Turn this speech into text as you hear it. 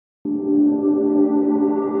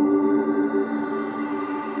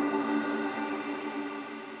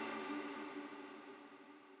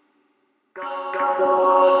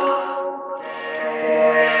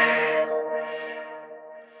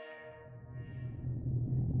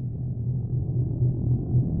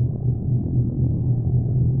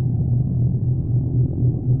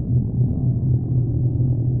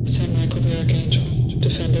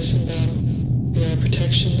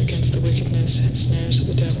protection against the wickedness and snares of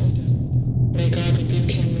the devil. May God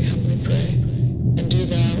rebuke him, we humbly pray. And do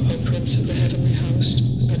thou, O Prince of the heavenly host,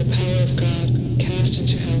 by the power of God, cast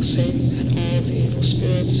into hell Satan and all of the evil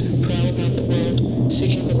spirits who prowl about the world,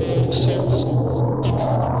 seeking the reward of souls.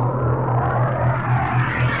 Amen.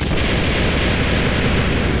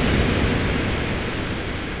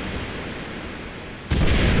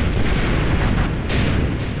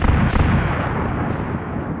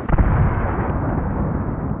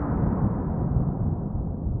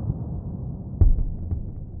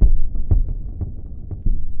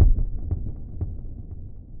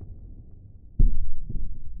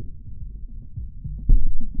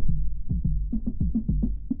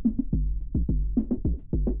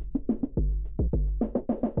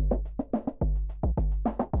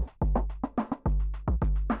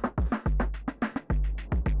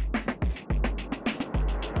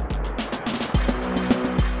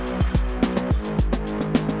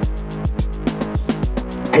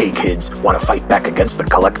 Hey kids, want to fight back against the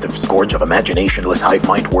collective scourge of imaginationless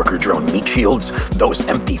hive-mind worker drone meat shields? Those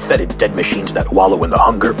empty, fetid dead machines that wallow in the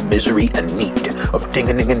hunger, misery, and need of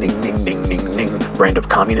ding-a-ning-a-ning-ning-ning-ning-ning brand of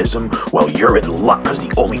communism? Well, you're in luck, because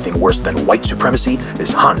the only thing worse than white supremacy is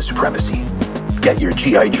Han supremacy. Get your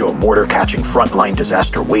G.I. Joe mortar-catching frontline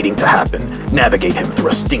disaster waiting to happen. Navigate him through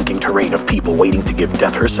a stinking terrain of people waiting to give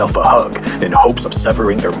death herself a hug in hopes of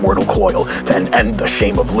severing their mortal coil, then end the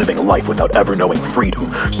shame of living life without ever knowing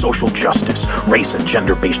freedom, social justice, race and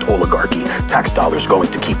gender-based oligarchy, tax dollars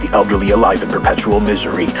going to keep the elderly alive in perpetual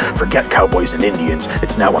misery. Forget cowboys and Indians,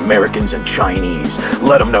 it's now Americans and Chinese.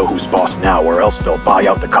 Let them know who's boss now, or else they'll buy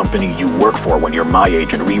out the company you work for when you're my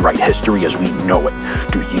age and rewrite history as we know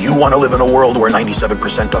it. Do you want to live in a world where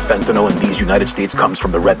 97% of fentanyl in these United States comes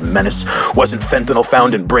from the Red Menace? Wasn't fentanyl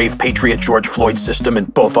found in brave patriot George Floyd's system in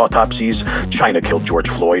both autopsies? China killed George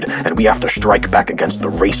Floyd, and we have to strike back against the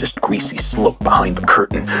racist, greasy slope behind the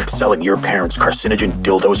curtain, selling your parents carcinogen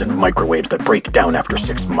dildos and microwaves that break down after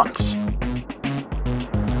 6 months.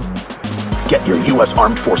 Get your U.S.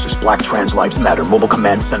 Armed Forces Black Trans Lives Matter Mobile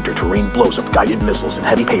Command Center to rain blows of guided missiles and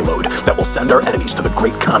heavy payload that will send our enemies to the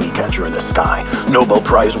great commie catcher in the sky. Nobel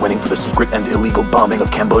Prize winning for the secret and illegal bombing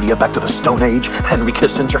of Cambodia back to the Stone Age, Henry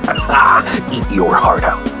Kissinger. Eat your heart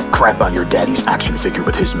out. Crap on your daddy's action figure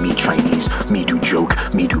with his me Chinese, me do joke,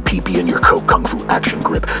 me do pee-pee, and your Coke Kung Fu action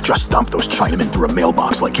grip. Just stomp those Chinamen through a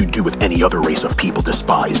mailbox like you do with any other race of people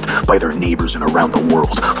despised by their neighbors and around the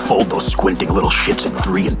world. Fold those squinting little shits in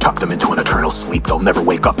three and tuck them into an eternal sleep. They'll never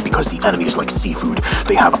wake up because the enemy is like seafood.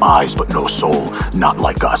 They have eyes but no soul. Not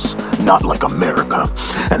like us. Not like America.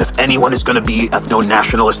 And if anyone is gonna be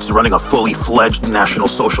ethno-nationalists running a fully fledged national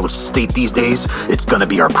socialist state these days, it's gonna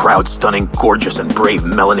be our proud, stunning, gorgeous, and brave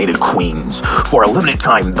melanated queens. For a limited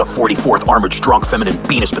time, the 44th Armored Strong Feminine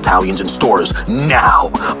Venus Battalions in stores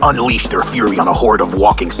now unleash their fury on a horde of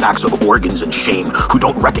walking sacks of organs and shame who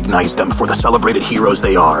don't recognize them for the celebrated heroes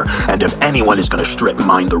they are. And if anyone is gonna strip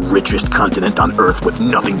mine the richest continent on Earth with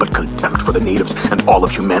nothing but contempt for the natives and all of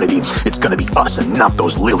humanity, it's gonna be us and not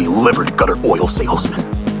those lily-livered gutter oil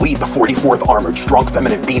salesmen. Lead the 44th Armored Strong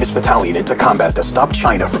Feminine Venus Battalion into combat to stop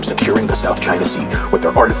China from securing the South China Sea with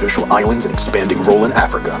their artificial islands and expanding role in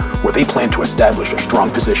Africa, where they plan to establish a strong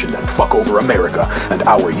position and fuck over America and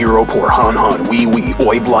our Europor Han Han wee wee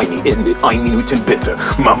oi blimey in ein Minuten bitte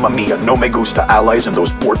mamma mia no me gusta allies and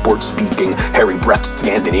those board speaking hairy-breathed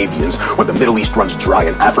Scandinavians. When the Middle East runs dry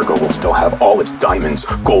and Africa will still have all its diamonds,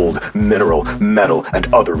 gold, mineral, metal,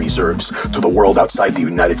 and other reserves. To the world outside the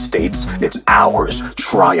United States, it's ours.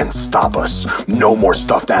 Try and stop us. No more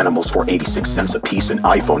stuffed animals for 86 cents a piece and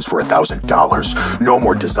iPhones for $1,000. No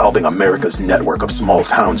more dissolving America's network of small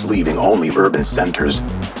towns, leaving only urban centers.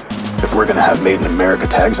 If we're gonna have Made in America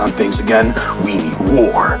tags on things again, we need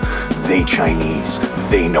war. They Chinese,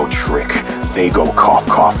 they no trick. They go cough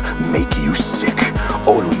cough, make you sick.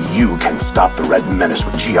 Only you can stop the Red Menace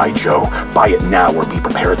with G.I. Joe. Buy it now or be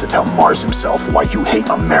prepared to tell Mars himself why you hate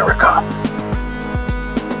America.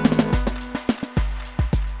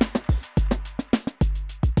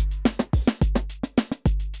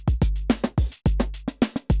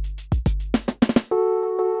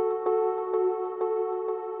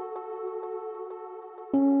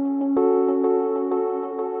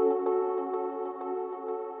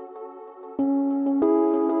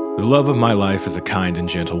 The love of my life is a kind and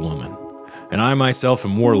gentle woman, and I myself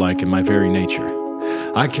am warlike in my very nature.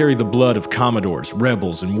 I carry the blood of commodores,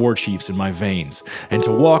 rebels, and war chiefs in my veins, and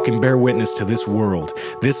to walk and bear witness to this world,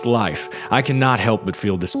 this life, I cannot help but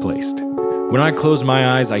feel displaced. When I close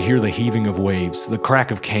my eyes, I hear the heaving of waves, the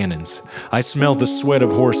crack of cannons. I smell the sweat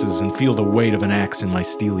of horses and feel the weight of an axe in my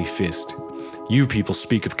steely fist. You people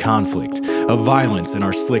speak of conflict, of violence in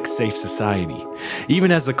our slick, safe society. Even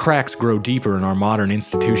as the cracks grow deeper in our modern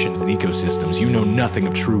institutions and ecosystems, you know nothing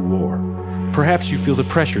of true war. Perhaps you feel the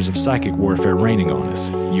pressures of psychic warfare raining on us,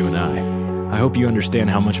 you and I. I hope you understand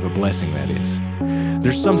how much of a blessing that is.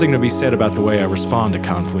 There's something to be said about the way I respond to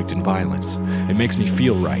conflict and violence. It makes me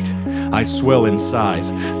feel right. I swell in size.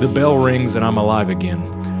 The bell rings and I'm alive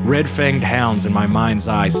again. Red-fanged hounds in my mind's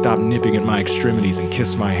eye stop nipping at my extremities and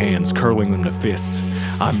kiss my hands, curling them to fists.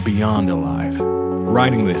 I'm beyond alive.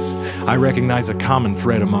 Writing this, I recognize a common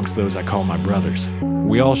thread amongst those I call my brothers.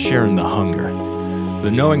 We all share in the hunger. The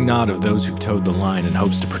knowing nod of those who've towed the line in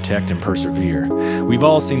hopes to protect and persevere. We've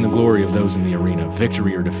all seen the glory of those in the arena,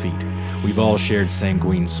 victory or defeat. We've all shared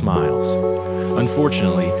sanguine smiles.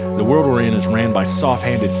 Unfortunately, the world we're in is ran by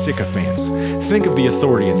soft-handed sycophants. Think of the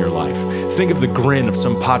authority in your life. Think of the grin of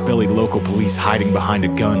some pot-bellied local police hiding behind a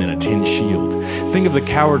gun and a tin shield. Think of the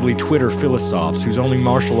cowardly Twitter philosophes whose only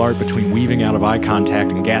martial art between weaving out of eye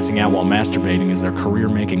contact and gassing out while masturbating is their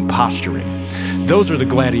career-making posturing. Those are the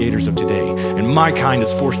gladiators of today, and my kind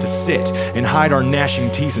is forced to sit and hide our gnashing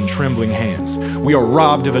teeth and trembling hands. We are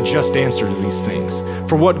robbed of a just answer to these things.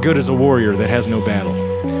 For what good is a warrior that has no battle?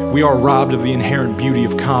 We are robbed of the inherent beauty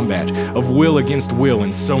of combat, of will against will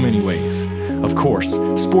in so many ways. Of course,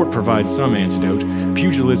 sport provides some antidote.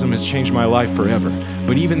 Pugilism has changed my life forever,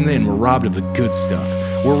 but even then we're robbed of the good stuff.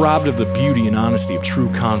 We're robbed of the beauty and honesty of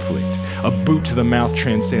true conflict. A boot to the mouth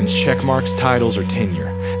transcends checkmarks, titles, or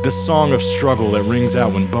tenure. The song of struggle that rings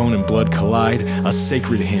out when bone and blood collide, a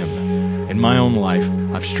sacred hymn. In my own life,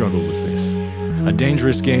 I've struggled with this. A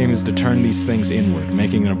dangerous game is to turn these things inward,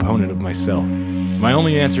 making an opponent of myself. My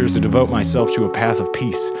only answer is to devote myself to a path of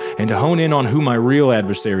peace, and to hone in on who my real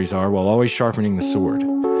adversaries are while always sharpening the sword.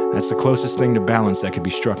 That's the closest thing to balance that could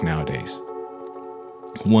be struck nowadays.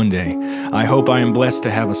 One day, I hope I am blessed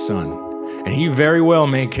to have a son, and he very well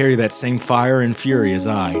may carry that same fire and fury as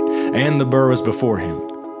I, and the Burroughs before him.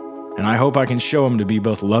 And I hope I can show him to be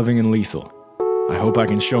both loving and lethal. I hope I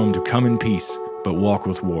can show him to come in peace, but walk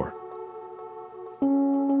with war.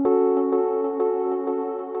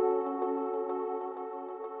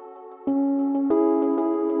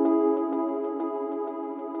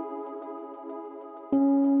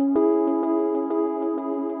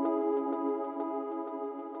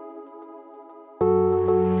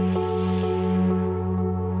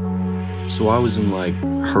 So I was in like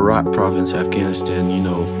Herat province,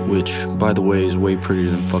 Afghanistan, which, by the way, is way prettier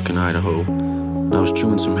than fucking Idaho. And I was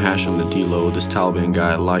chewing some hash on the D-Lo with this Taliban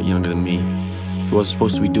guy a lot younger than me. He wasn't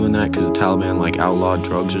supposed to be doing that because the Taliban like outlawed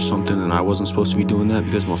drugs or something, and I wasn't supposed to be doing that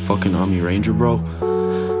because I'm a fucking Army Ranger, bro.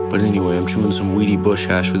 But anyway, I'm chewing some weedy bush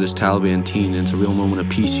hash with this Taliban teen, and it's a real moment of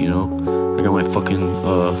peace, I got my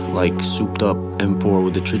fucking, souped up M4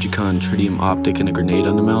 with the Trijicon tritium optic and a grenade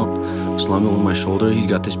on the mount, slung over my shoulder. He's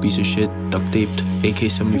got this piece of shit duct-taped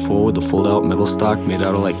AK-74 with a fold-out metal stock made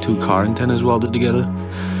out of like 2 car antennas welded together.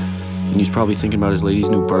 And he's probably thinking about his lady's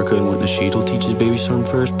new burqa and what Nasheed will teach his baby son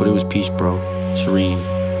first, but it was peace, bro. Serene.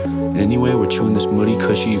 And anyway, we're chewing this muddy,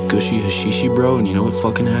 cushy, gushy hashishi, bro, and you know what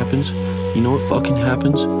fucking happens?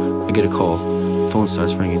 I get a call. Phone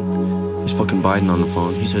starts ringing. It's fucking Biden on the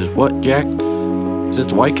phone. He says, "What, Jack? Is this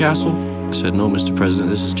the White Castle?" I said, "No, Mr.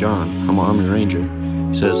 President, this is John. I'm an Army Ranger."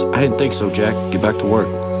 He says, "I didn't think so, Jack. Get back to work."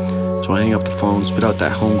 So I hang up the phone, spit out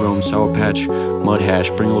that homegrown Sour Patch mud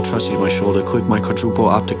hash, bring old Trusty to my shoulder, click my quadruple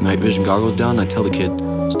optic night vision goggles down, and I tell the kid,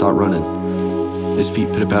 "Start running." His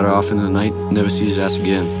feet pitter-patter off into the night, never see his ass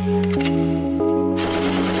again.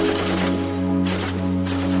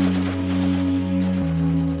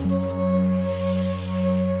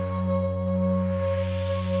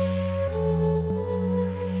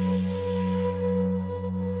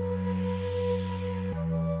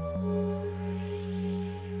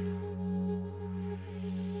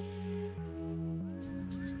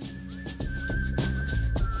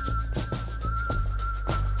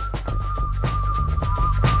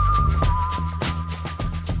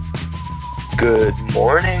 Good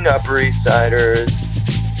morning, Upper East Siders.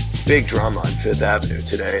 Big drama on Fifth Avenue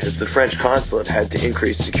today as the French consulate had to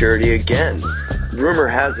increase security again. Rumor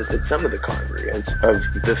has it that some of the congregants of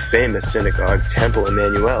the famous synagogue Temple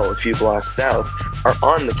Emmanuel a few blocks south are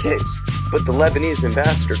on the case, but the Lebanese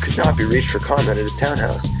ambassador could not be reached for comment at his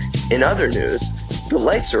townhouse. In other news, the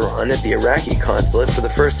lights are on at the Iraqi consulate for the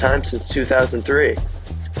first time since 2003.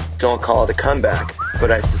 Don't call it a comeback,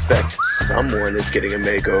 but I suspect someone is getting a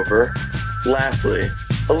makeover. Lastly,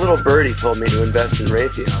 a little birdie told me to invest in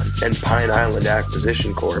Raytheon and Pine Island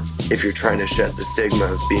Acquisition Corp if you're trying to shed the stigma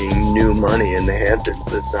of being new money in the Hamptons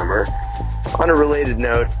this summer. On a related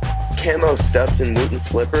note, camo studs and Wooten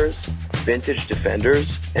slippers, vintage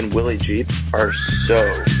Defenders and Willie Jeeps are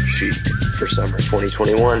so chic for summer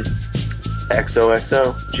 2021.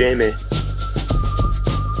 XOXO, Jamie.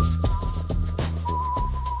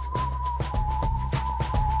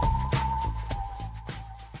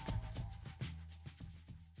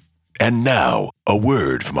 And now, a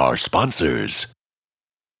word from our sponsors.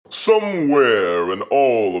 Somewhere in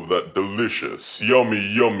all of that delicious,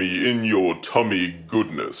 yummy in your tummy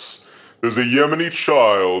goodness, there's a Yemeni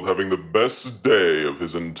child having the best day of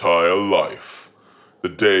his entire life. The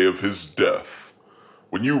day of his death.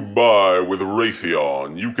 When you buy with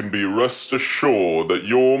Raytheon, you can be rest assured that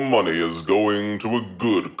your money is going to a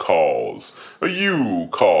good cause, a you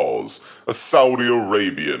cause, a Saudi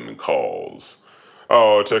Arabian cause.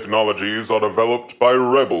 Our technologies are developed by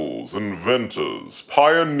rebels, inventors,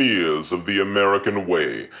 pioneers of the American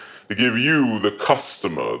way, to give you, the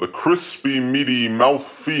customer, the crispy, meaty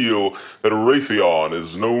mouthfeel that Raytheon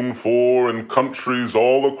is known for in countries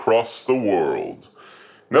all across the world.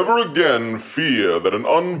 Never again fear that an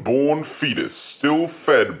unborn fetus still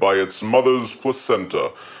fed by its mother's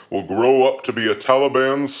placenta will grow up to be a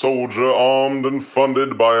Taliban soldier armed and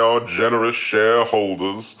funded by our generous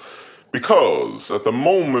shareholders. Because, at the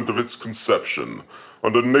moment of its conception,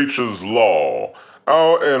 under nature's law,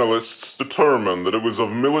 our analysts determined that it was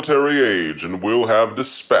of military age and will have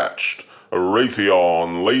dispatched a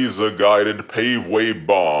Raytheon laser-guided paveway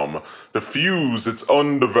bomb to fuse its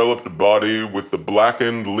undeveloped body with the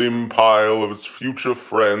blackened limb pile of its future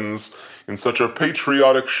friends in such a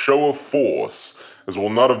patriotic show of force as will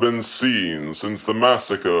not have been seen since the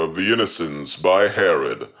massacre of the innocents by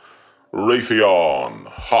Herod. Raytheon,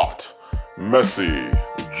 hot, messy,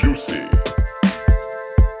 juicy.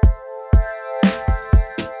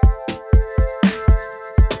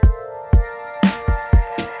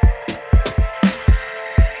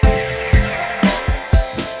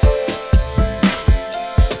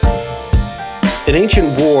 In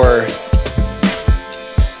ancient war,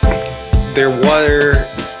 there were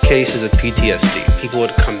cases of PTSD. People would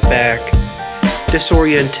come back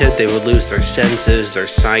disoriented, they would lose their senses, their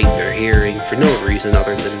sight, their hearing, for no reason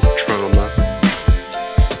other than trauma.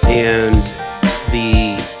 And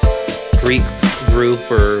the Greek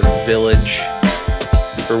group or village,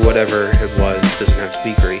 or whatever it was, doesn't have to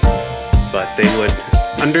be Greek, but they would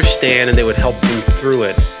understand and they would help them through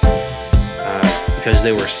it because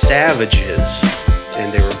they were savages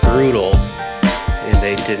and they were brutal and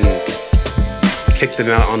they didn't kick them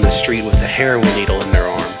out on the street with a heroin needle in their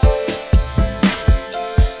arm.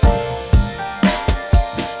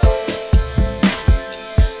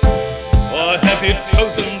 Have you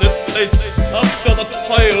chosen this place after the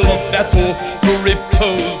toil of battle to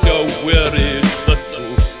repose your weary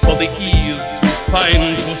soul, for the ease to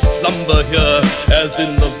find to slumber here as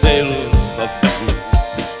in the vales of heaven?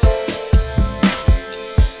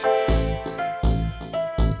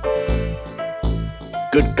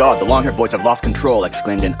 Good God, the long-haired boys have lost control,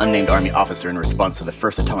 exclaimed an unnamed army officer in response to the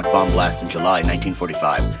first atomic bomb blast in July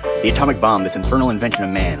 1945. The atomic bomb, this infernal invention of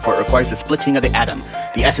man, for it requires the splitting of the atom,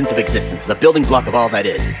 the essence of existence, the building block of all that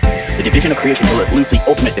is. The division of creation will let loose the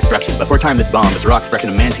ultimate destruction, but for a time this bomb, this raw expression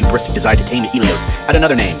of man's hubristic desire to tame the Helios, had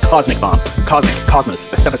another name, cosmic bomb, cosmic, cosmos,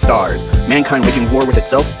 the stuff of stars, mankind waging war with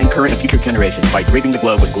itself and current and future generations by draping the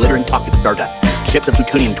globe with glittering toxic stardust, ships of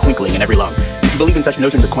plutonium twinkling in every lung. If you believe in such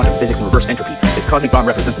notions of quantum physics and reverse entropy, this cosmic bomb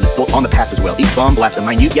represents an assault on the past as well. Each bomb blasts a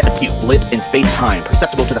minute yet acute blip in space-time,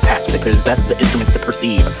 perceptible to the past, but they possess the instruments to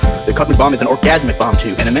perceive. The cosmic bomb is an orgasmic bomb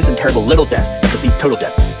too, an immense and terrible little death that precedes total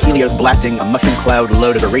death. Helios blasting a mushroom cloud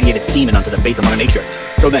load of irradiated semen onto the face of Mother Nature.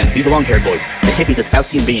 So then, these long-haired boys, the hippies as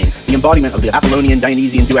Faustian being, the embodiment of the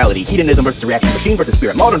Apollonian-Dionysian duality, hedonism versus reaction, machine versus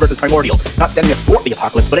spirit, modern versus primordial, not standing athwart the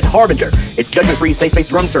apocalypse, but its harbinger, its judgment-free, safe-space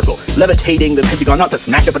drum circle, levitating the Pentagon, not to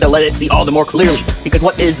smash it, but to let it see all the more clearly. Because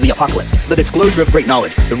what is the apocalypse? The disclosure of great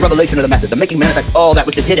knowledge, the revelation of the method, the making manifest all that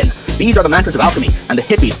which is hidden. These are the mantras of alchemy, and the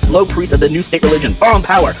hippies, low priests of the new state religion, bomb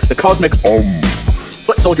power, the cosmic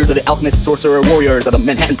foot soldiers of the alchemist, sorcerer, warriors of the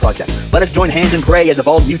Manhattan Project. Let us join hands and pray as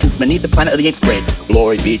evolved mutants beneath the planet of the apes prayed.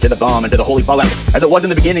 Glory be to the bomb and to the holy fallout, as it was in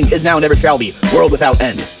the beginning, is now, never shall be, world without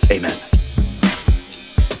end. Amen.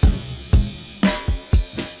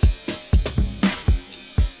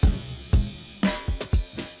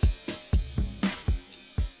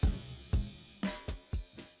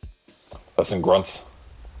 Listen, grunts,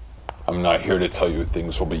 I'm not here to tell you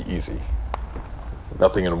things will be easy.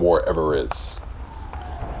 Nothing in war ever is.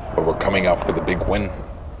 But we're coming out for the big win.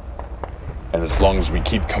 And as long as we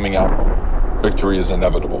keep coming out, victory is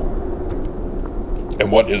inevitable.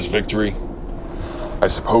 And what is victory? I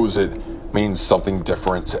suppose it means something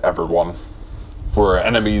different to everyone. For our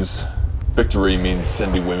enemies, Victory means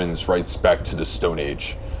sending women's rights back to the Stone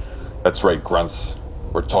Age. That's right, grunts.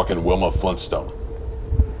 We're talking Wilma Flintstone.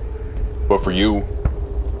 But for you,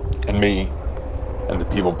 and me, and the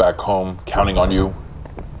people back home counting on you,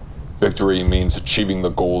 victory means achieving the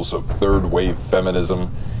goals of third-wave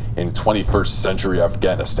feminism in 21st century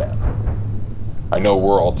Afghanistan. I know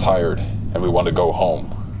we're all tired and we want to go home,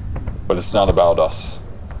 but it's not about us.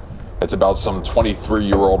 It's about some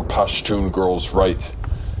 23-year-old Pashtun girl's right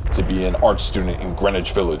to be an art student in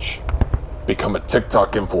Greenwich Village, become a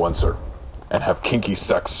TikTok influencer, and have kinky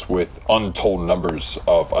sex with untold numbers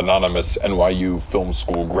of anonymous NYU film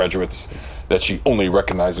school graduates that she only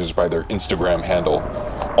recognizes by their Instagram handle,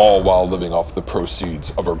 all while living off the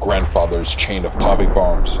proceeds of her grandfather's chain of poppy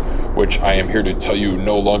farms, which I am here to tell you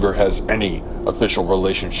no longer has any official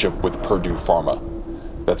relationship with Purdue Pharma.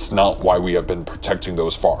 That's not why we have been protecting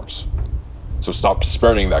those farms. So stop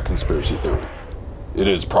spreading that conspiracy theory. It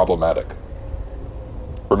is problematic.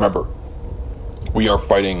 Remember, we are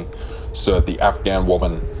fighting so that the Afghan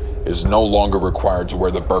woman is no longer required to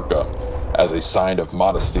wear the burqa as a sign of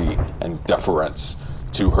modesty and deference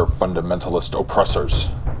to her fundamentalist oppressors,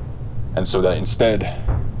 and so that instead,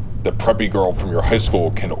 the preppy girl from your high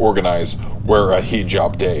school can organize Wear a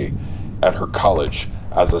Hijab Day at her college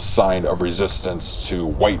as a sign of resistance to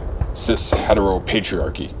white, cis, hetero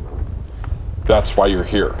patriarchy. That's why you're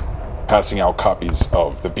here, passing out copies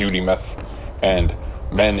of The Beauty Myth and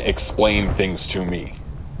Men Explain Things to Me.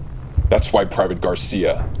 That's why Private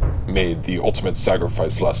Garcia made the ultimate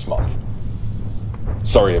sacrifice last month.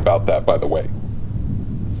 Sorry about that, by the way.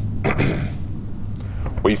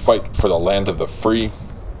 We fight for the land of the free,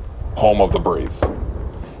 home of the brave.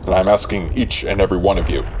 And I'm asking each and every one of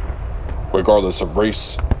you, regardless of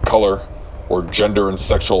race, color, or gender and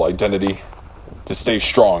sexual identity, to stay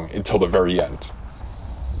strong until the very end.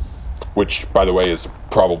 Which, by the way, is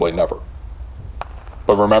probably never.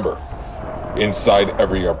 But remember, inside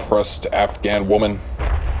every oppressed Afghan woman,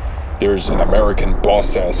 there's an American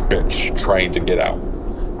boss-ass bitch trying to get out.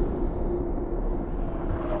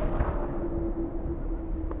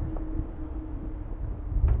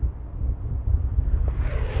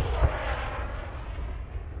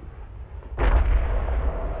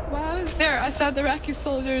 While I was there, I saw the Iraqi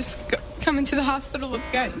soldiers come into the hospital with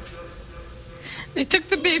guns. They took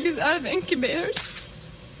the babies out of the incubators.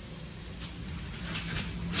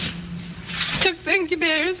 Took the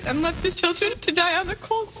incubators and left the children to die on the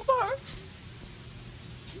cold floor.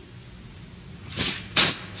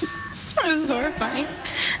 It was horrifying.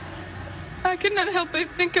 I could not help but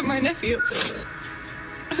think of my nephew,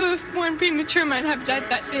 who, if born premature, might have died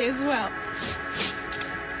that day as well.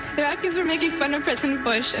 The Iraqis were making fun of President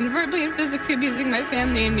Bush and verbally and physically abusing my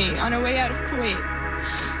family and me on our way out of Kuwait.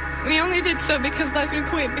 We only did so because life in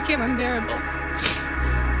Kuwait became unbearable.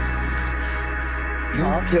 You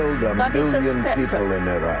killed a million people in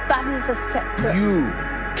Iraq. That is a separate... You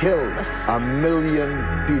killed a million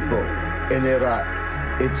people in Iraq.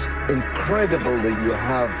 It's incredible that you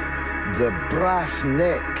have the brass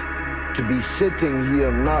neck to be sitting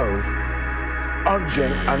here now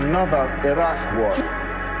urging another Iraq war.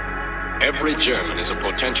 Every German is a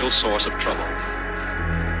potential source of trouble.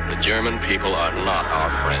 The German people are not our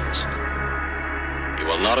friends. You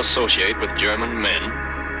will not associate with German men,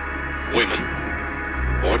 women,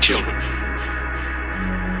 or children.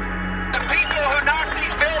 The people who knock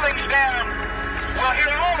these buildings down will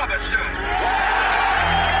hear all of us soon.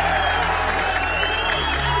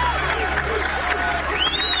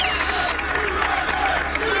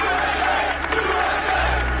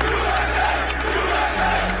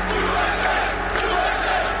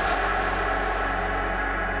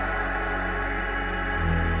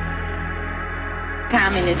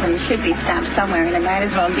 Communism should be stopped somewhere, and it might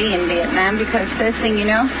as well be in Vietnam, because first thing you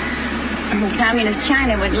know, communist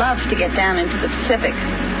China would love to get down into the Pacific.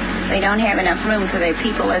 They don't have enough room for their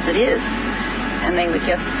people as it is, and they would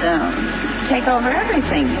just take over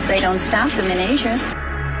everything if they don't stop them in Asia.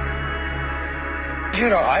 You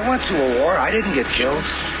know, I went to a war. I didn't get killed.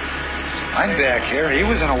 I'm back here. He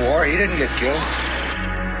was in a war. He didn't get killed.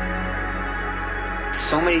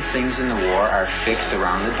 So many things in the war are fixed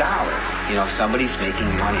around the dollar. You know, somebody's making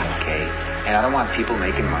money, okay? And I don't want people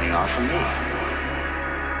making money off of me.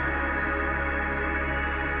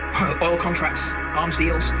 Oil contracts, arms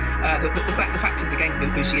deals. The fact of the game,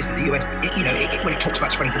 Lucy, is that the US, when it talks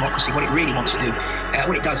about spreading democracy, what it really wants to do,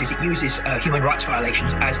 what it does is it uses human rights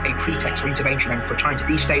violations as a pretext for intervention and for trying to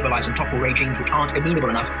destabilize and topple regimes which aren't amenable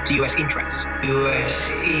enough to US interests.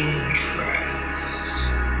 US interests.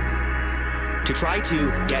 to try to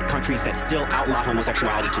get countries that still outlaw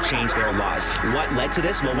homosexuality to change their laws. What led to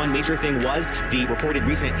this? Well, one major thing was the reported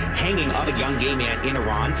recent hanging of a young gay man in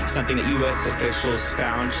Iran, something that U.S. officials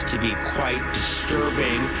found to be quite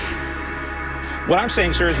disturbing. What I'm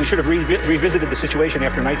saying, sir, is we should have revisited the situation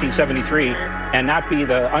after 1973 and not be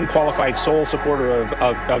the unqualified sole supporter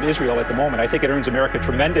of Israel at the moment. I think it earns America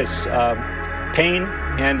tremendous pain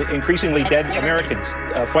and increasingly dead Americans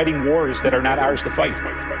fighting wars that are not ours to fight.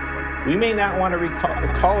 We may not want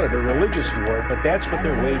to call it a religious war, but that's what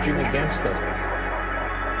they're waging against us.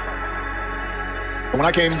 When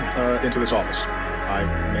I came into this office, I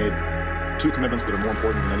made two commitments that are more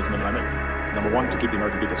important than any commitment I make. Number one, to keep the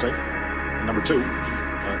American people safe. And number two,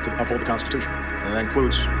 to uphold the Constitution. And that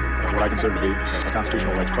includes what I consider to be a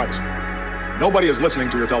constitutional right to privacy. Nobody is listening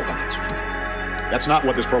to your telephone calls. That's not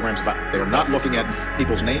what this program's about. They are not looking at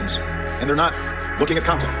people's names, and they're not looking at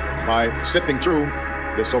content. By sifting through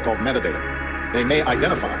this so-called metadata, they may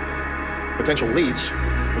identify potential leads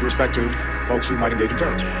with respect to folks who might engage in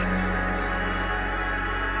terrorism.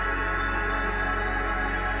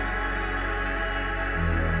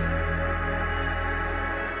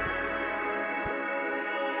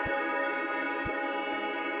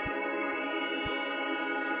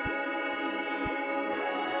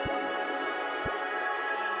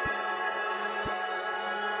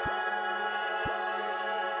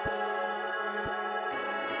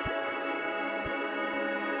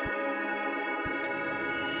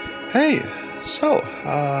 Hey, so,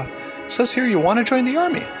 says here you want to join the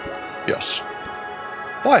Army? Yes.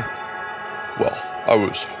 Why? Well, I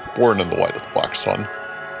was born in the light of the black sun.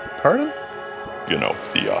 Pardon? You know,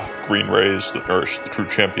 the green rays that nourish the true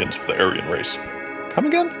champions of the Aryan race. Come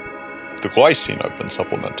again? The glycine I've been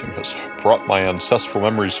supplementing has brought my ancestral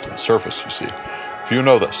memories to the surface, you see. Few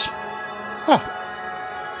know this. Huh.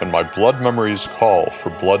 And my blood memories call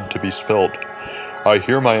for blood to be spilled. I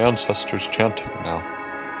hear my ancestors chanting now.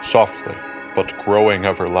 Softly, but growing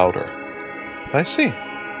ever louder. I see.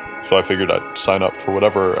 So I figured I'd sign up for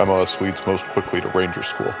whatever MOS leads most quickly to Ranger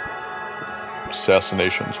School.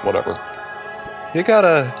 Assassinations, whatever. You got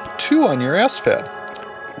a 2 on your ASVAB.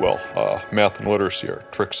 Well, math and literacy are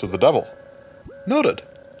tricks of the devil. Noted.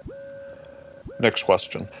 Next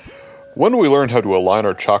question. When do we learn how to align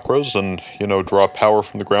our chakras and, draw power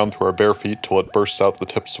from the ground through our bare feet till it bursts out the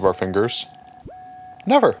tips of our fingers?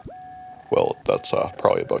 Never. Well, that's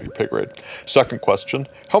probably above your pay grade. Second question,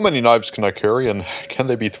 how many knives can I carry, and can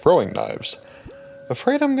they be throwing knives?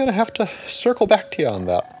 Afraid I'm gonna have to circle back to you on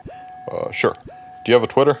that. Sure. Do you have a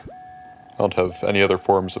Twitter? I don't have any other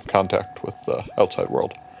forms of contact with the outside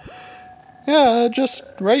world. Yeah,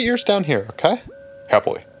 just write yours down here, okay?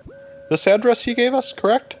 Happily. This address you gave us,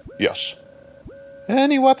 correct? Yes.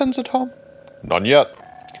 Any weapons at home? None yet.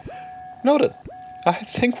 Noted. I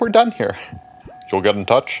think we're done here. You'll get in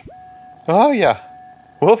touch? Oh, yeah.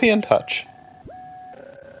 We'll be in touch.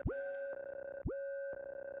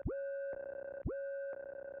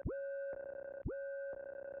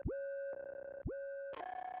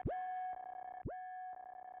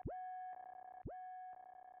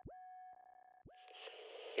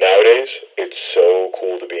 Nowadays, it's so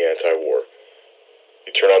cool to be anti-war.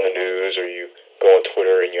 You turn on the news or you go on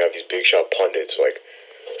Twitter and you have these big shot pundits like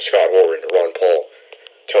Scott Horton or Ron Paul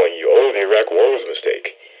telling you, oh, the Iraq war was a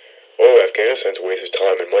mistake. Oh, Afghanistan's a waste of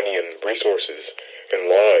time and money and resources and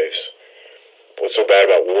lives. What's so bad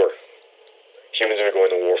about war? Humans have been going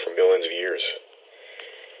to war for millions of years.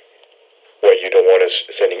 What, you don't want us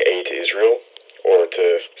sending aid to Israel or to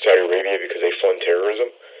Saudi Arabia because they fund terrorism?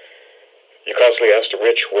 You constantly ask the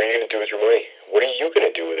rich, what are you going to do with your money? What are you going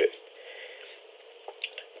to do with it?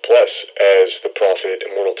 Plus, as the prophet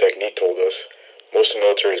Immortal Technique told us, most of the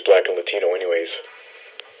military is black and Latino anyways.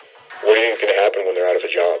 What do you think is going to happen when they're out of a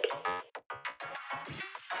job?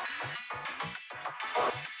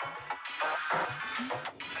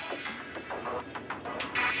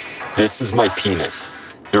 This is my penis.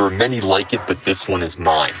 There are many like it, but this one is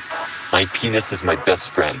mine. My penis is my best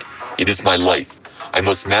friend. It is my life. I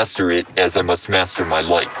must master it as I must master my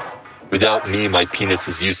life. Without me, my penis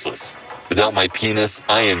is useless. Without my penis,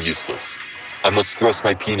 I am useless. I must thrust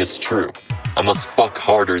my penis true. I must fuck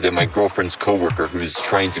harder than my girlfriend's coworker who is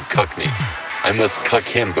trying to cuck me. I must cuck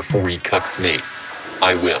him before he cucks me.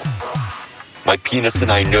 I will. My penis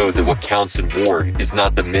and I know that what counts in war is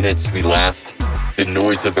not the minutes we last, the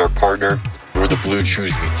noise of our partner, nor the blue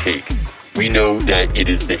chews we take. We know that it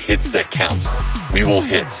is the hits that count. We will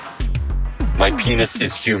hit. My penis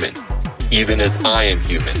is human, even as I am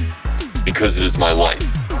human, because it is my life.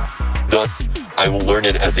 Thus, I will learn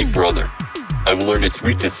it as a brother. I will learn its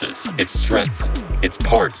weaknesses, its strengths, its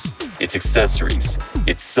parts, its accessories,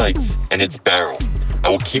 its sights, and its barrel. I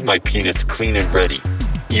will keep my penis clean and ready,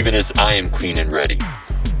 even as I am clean and ready.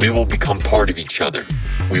 We will become part of each other.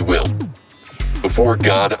 We will. Before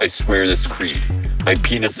God, I swear this creed. My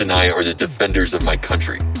penis and I are the defenders of my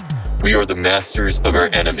country. We are the masters of our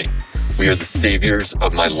enemy. We are the saviors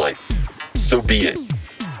of my life. So be it.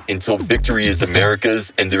 Until victory is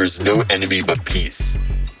America's and there is no enemy but peace.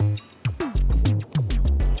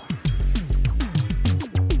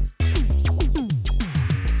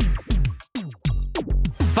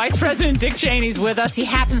 Vice President Dick Cheney's with us. He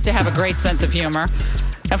happens to have a great sense of humor.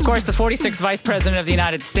 Of course, the 46th Vice President of the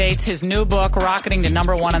United States, his new book, rocketing to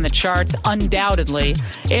 #1 on the charts, undoubtedly,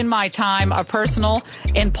 In My Time, a personal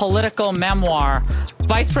and political memoir.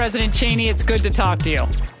 Vice President Cheney, it's good to talk to you.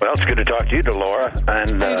 Well, it's good to talk to you, Delora.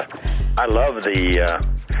 And I love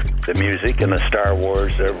the music and the Star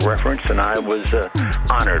Wars reference, and I was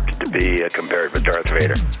honored to be compared with Darth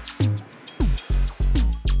Vader.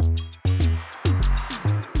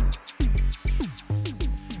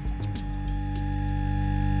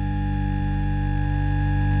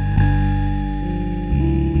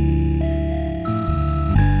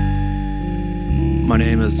 My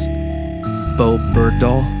name is Bo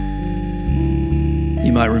Bergdahl.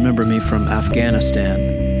 You might remember me from Afghanistan.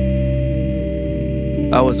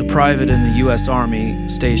 I was a private in the U.S. Army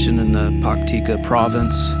stationed in the Paktika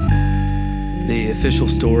province. The official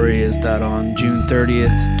story is that on June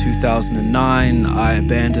 30th, 2009, I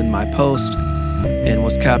abandoned my post and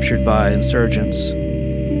was captured by insurgents.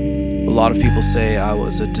 A lot of people say I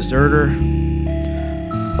was a deserter.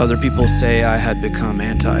 Other people say I had become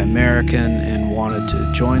anti-American and wanted to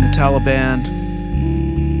join the Taliban.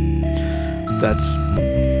 That's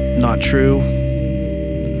not true.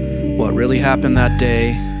 What really happened that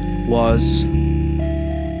day was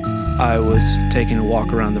I was taking a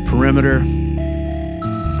walk around the perimeter.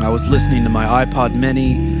 I was listening to my iPod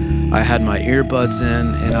Mini. I had my earbuds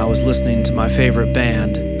in, and I was listening to my favorite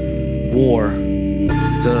band, War.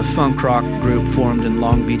 The funk rock group formed in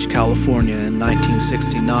Long Beach, California in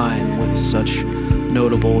 1969 with such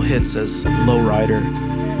notable hits as Lowrider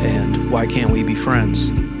and Why Can't We Be Friends.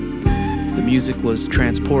 The music was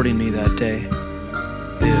transporting me that day,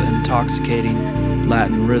 the intoxicating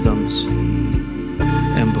Latin rhythms.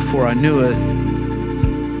 And before I knew it,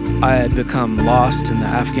 I had become lost in the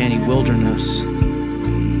Afghani wilderness.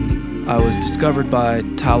 I was discovered by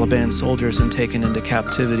Taliban soldiers and taken into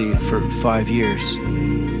captivity for 5 years.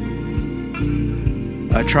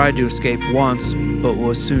 I tried to escape once, but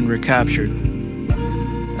was soon recaptured.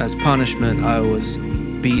 As punishment, I was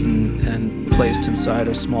beaten and placed inside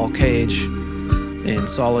a small cage in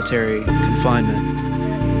solitary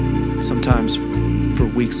confinement, sometimes for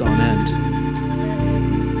weeks on end.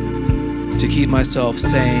 To keep myself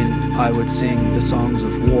sane, I would sing the songs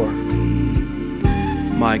of war.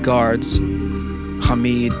 My guards,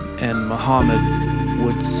 Hamid and Muhammad,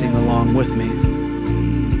 would sing along with me.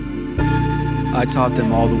 I taught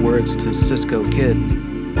them all the words to Cisco Kid.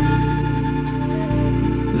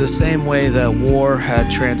 The same way that war had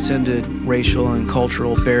transcended racial and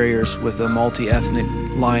cultural barriers with a multi-ethnic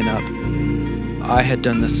lineup, I had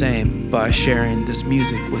done the same by sharing this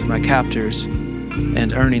music with my captors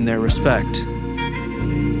and earning their respect.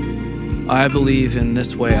 I believe in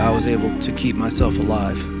this way I was able to keep myself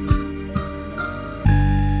alive.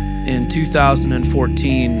 In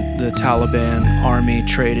 2014, the Taliban army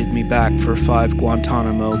traded me back for 5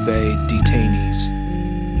 Guantanamo Bay detainees.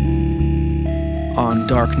 On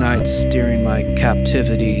dark nights during my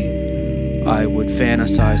captivity, I would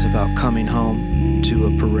fantasize about coming home to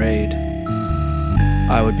a parade.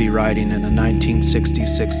 I would be riding in a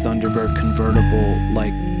 1966 Thunderbird convertible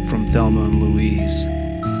like from Thelma and Louise,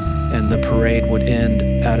 and the parade would end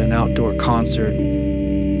at an outdoor concert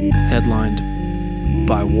headlined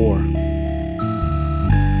by war.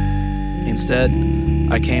 Instead,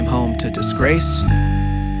 I came home to disgrace.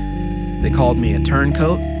 They called me a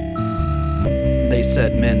turncoat. They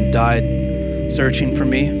said men died searching for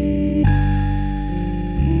me.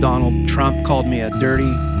 Donald Trump called me a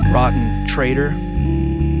dirty, rotten traitor.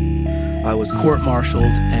 I was court-martialed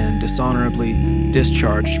and dishonorably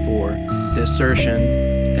discharged for desertion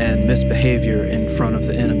and misbehavior in front of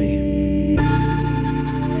the enemy.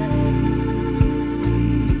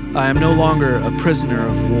 I am no longer a prisoner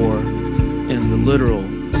of war in the literal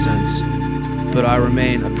sense, but I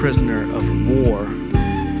remain a prisoner of war,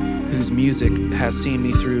 whose music has seen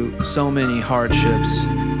me through so many hardships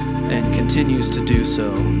and continues to do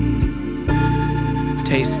so.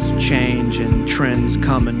 Tastes change and trends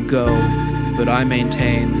come and go, but I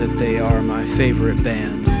maintain that they are my favorite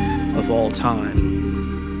band of all time.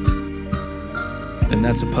 And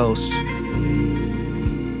that's a post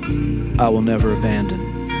I will never abandon.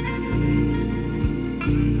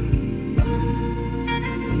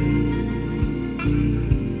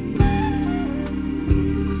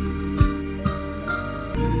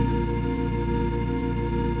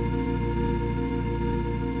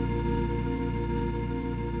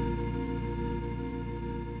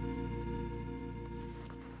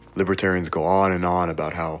 Libertarians go on and on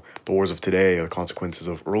about how the wars of today are the consequences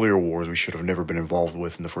of earlier wars we should have never been involved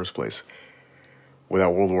with in the first place.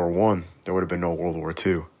 Without World War I, there would have been no World War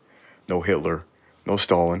II, no Hitler, no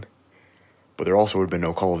Stalin, but there also would have been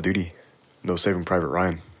no Call of Duty, no Saving Private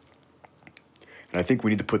Ryan. And I think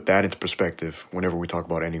we need to put that into perspective whenever we talk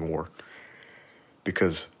about ending war.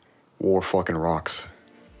 Because war fucking rocks.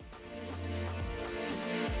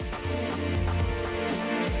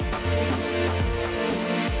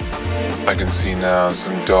 I can see now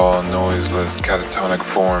some dull, noiseless, catatonic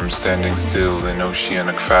forms standing still in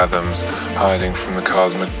oceanic fathoms, hiding from the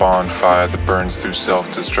cosmic bonfire that burns through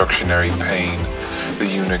self-destructionary pain. The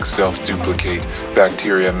eunuchs self-duplicate,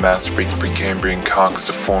 bacteria masturbates Precambrian cocks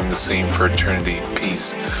to form the same for eternity,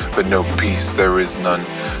 peace. But no peace, there is none.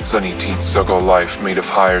 Sunny teats suckle life made of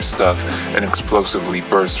higher stuff, and explosively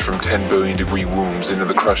burst from 10 billion degree wombs into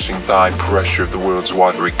the crushing thigh pressure of the world's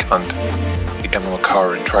watery cunt. The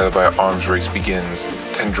Amalakarid trial by arms race begins.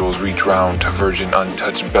 Tendrils reach round to virgin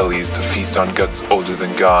untouched bellies to feast on guts older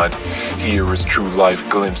than God. Here is true life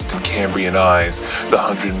glimpsed in Cambrian eyes. The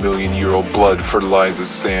 100-million-year-old blood fertilizes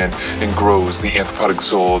sand and grows the anthropodic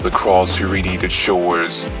soul that crawls to reed-eated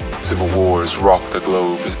shores. Civil wars rock the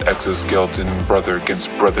globe as exoskeleton brother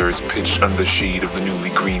against brother is pitched under the shade of the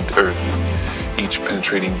newly greened earth. Each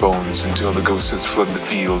penetrating bones until the ghost has fled the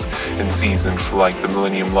field and seasoned for like the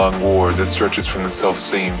millennium-long war that stretches from the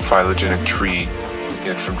self-same phylogenetic tree.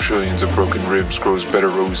 Yet from trillions of broken ribs grows better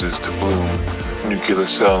roses to bloom. Nuclear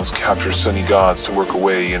cells capture sunny gods to work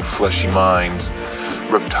away in fleshy minds.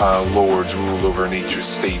 Reptile lords rule over nature's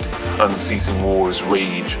state. Unceasing wars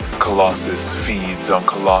rage. Colossus feeds on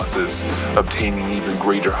Colossus, obtaining even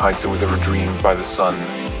greater heights than was ever dreamed by the sun.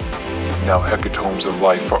 Now hecatombs of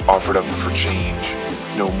life are offered up for change.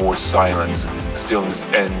 No more silence. Stillness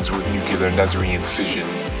ends with nuclear Nazarene fission.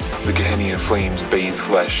 The Gehennian flames bathe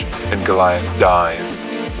flesh, and Goliath dies.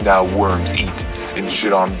 Now worms eat, and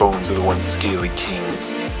shit on bones of the once scaly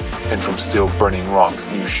kings. And from still burning rocks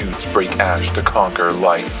new shoots break ash to conquer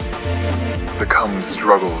life. The cum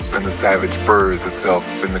struggles, and the savage burrs itself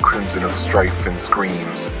in the crimson of strife and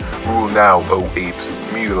screams. Rule now, O apes,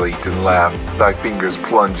 mutilate and laugh. Thy fingers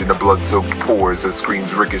plunge into blood-soaked pores as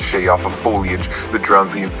screams ricochet off of foliage that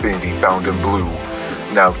drowns the infinity found in blue.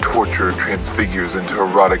 Now torture transfigures into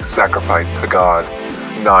erotic sacrifice to God.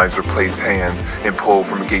 Knives replace hands and pull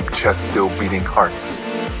from gaped chests still beating hearts.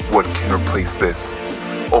 What can replace this?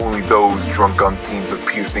 Only those drunk on scenes of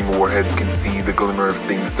piercing warheads can see the glimmer of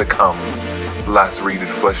things to come. Lacerated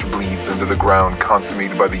flesh bleeds under the ground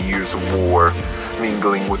consummated by the years of war,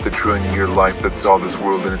 mingling with the trillion-year life that saw this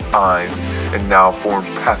world in its eyes, and now forms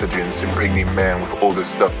pathogens to impregnate man with older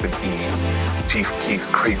stuff than he. Chief Keef's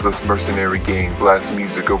Craigslist mercenary gang blasts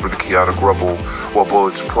music over the chaotic rubble, while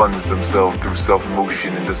bullets plunge themselves through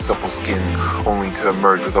self-motion into supple skin, only to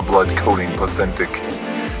emerge with a blood-coating placentic.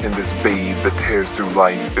 And this babe that tears through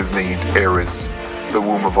life is named Eris, the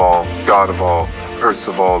womb of all, God of all, hearse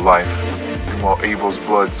of all life. And while Abel's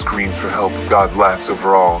blood screams for help, God laughs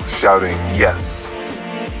over all, shouting, yes.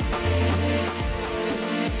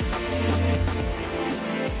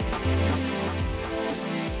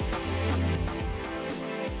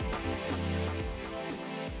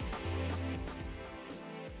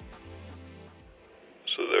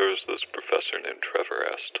 So there was this professor named Trevor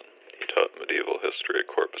Aston. He taught medieval history at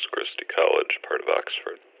Corpus Christi College, part of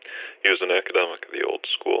Oxford. He was an academic of the old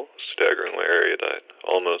school, staggeringly erudite,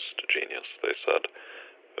 almost a genius, they said.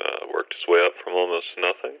 Worked his way up from almost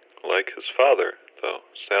nothing, like his father, though,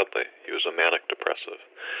 sadly, he was a manic depressive.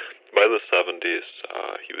 By the 70s,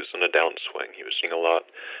 he was in a downswing. He was seeing a lot,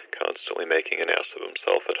 constantly making an ass of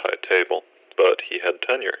himself at high table. But he had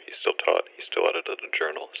tenure, he still taught, he still edited a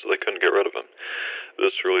journal, so they couldn't get rid of him.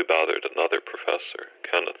 This really bothered another professor,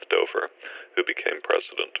 Kenneth Dover, who became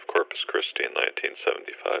president of Corpus Christi in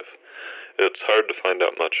 1975. It's hard to find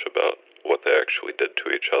out much about what they actually did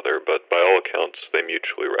to each other, but by all accounts, they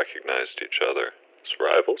mutually recognized each other as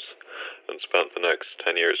rivals, and spent the next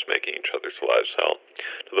 10 years making each other's lives hell,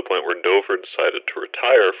 to the point where Dover decided to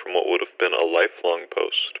retire from what would have been a lifelong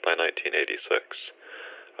post by 1986.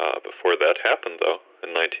 Before that happened, though,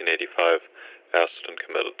 in 1985, Aston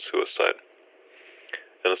committed suicide.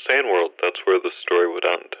 In a sane world, that's where the story would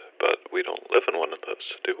end, but we don't live in one of those,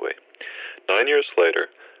 do we? 9 years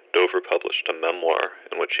later, Dover published a memoir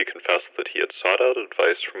in which he confessed that he had sought out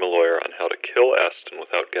advice from a lawyer on how to kill Aston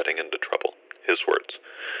without getting into trouble. His words.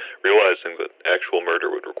 Realizing that actual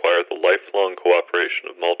murder would require the lifelong cooperation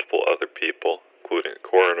of multiple other people, including a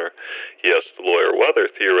coroner, he asked the lawyer whether,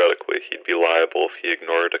 theoretically, he'd be liable if he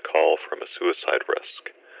ignored a call from a suicide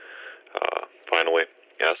risk. Finally,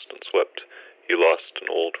 Aston slipped. He lost an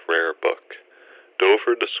old, rare book.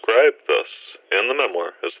 Dover described this in the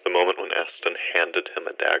memoir as the moment when Aston handed him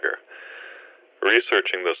a dagger.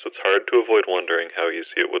 Researching this, it's hard to avoid wondering how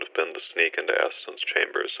easy it would have been to sneak into Aston's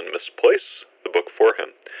chambers and misplace the book for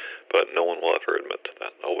him, but no one will ever admit to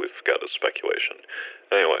that. All we've got is speculation.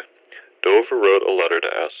 Anyway, Dover wrote a letter to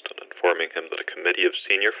Aston informing him that a committee of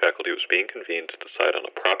senior faculty was being convened to decide on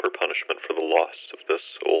a proper punishment for the loss of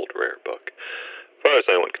this old, rare book. As far as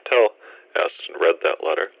anyone could tell, Aston read that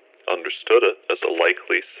letter, understood it as a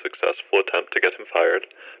likely successful attempt to get him fired,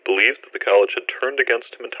 believed that the college had turned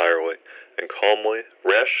against him entirely, and calmly,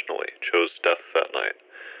 rationally chose death that night.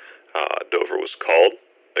 Dover was called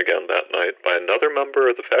again that night by another member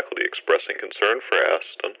of the faculty expressing concern for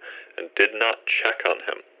Aston and did not check on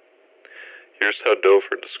him. Here's how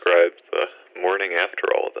Dover described the morning after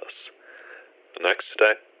all of this. The next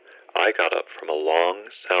day, I got up from a long,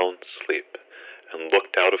 sound sleep and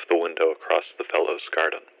looked out of the window across the Fellows'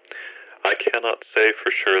 Garden. I cannot say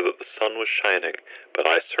for sure that the sun was shining, but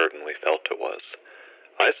I certainly felt it was.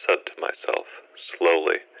 I said to myself,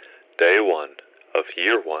 slowly, day one of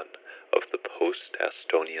year one of the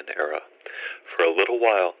post-Astonian era. For a little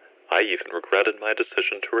while, I even regretted my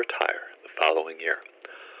decision to retire the following year.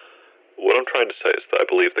 What I'm trying to say is that I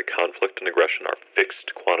believe that conflict and aggression are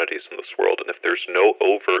fixed quantities in this world, and if there's no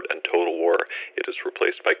overt and total war, it is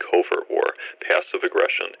replaced by covert war, passive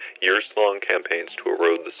aggression, years-long campaigns to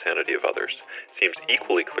erode the sanity of others. It seems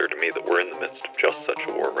equally clear to me that we're in the midst of just such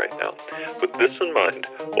a war right now. With this in mind,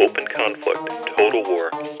 open conflict, total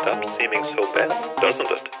war, stops seeming so bad,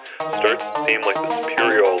 doesn't it? Starts to seem like the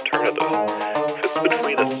superior alternative. If it's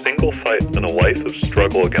between a single fight and a life of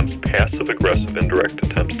struggle against passive-aggressive indirect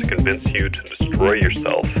attempts to convince you to destroy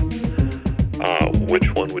yourself, which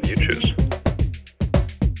one would you choose?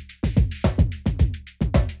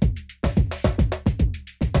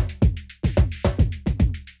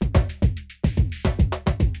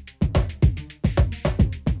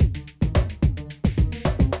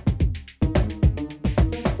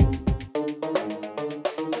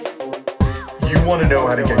 You want to know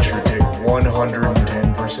how to get your dick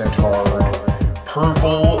 110% hard,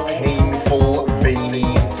 purple, painful,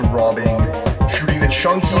 veiny, throbbing, shooting the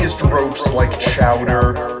chunkiest ropes like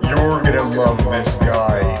chowder. You're gonna love this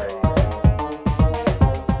guide.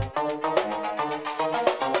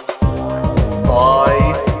 Buy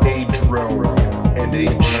a drone and a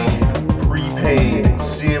cheap, prepaid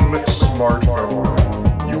SIM smartphone.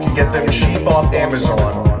 You can get them cheap off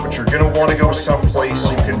Amazon, but you're gonna want to go someplace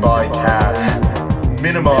you can buy cash.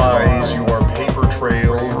 Minimize your paper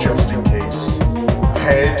trail just in case.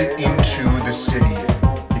 Head into the city.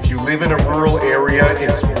 If you live in a rural area,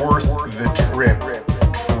 it's worth the trip.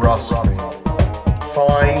 Trust me.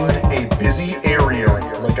 Find a busy area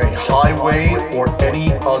like a highway or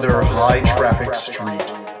any other high-traffic street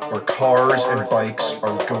where cars and bikes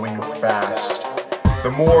are going fast. The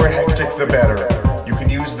more hectic, the better. You can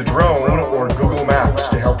use the drone or Google Maps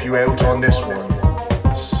to help you out on this one.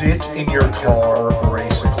 Sit in your car or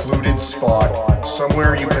a secluded spot,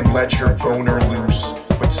 somewhere you can let your boner loose,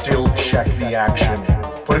 but still check the action.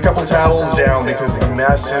 Put a couple towels down because the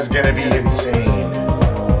mess is gonna be insane.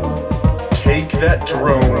 Take that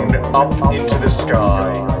drone up into the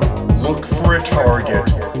sky, look for a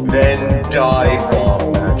target, then dive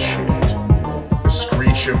bomb that shit. The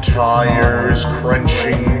screech of tires,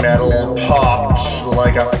 crunching metal, popped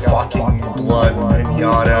like a fucking blood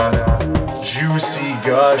pinata. Juicy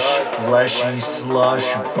gush, fleshy slush,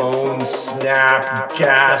 bone snap,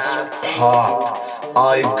 gasp, pop.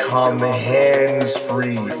 I've come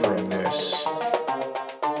hands-free from this.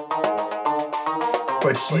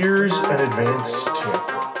 But here's an advanced tip.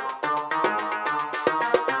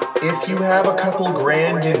 If you have a couple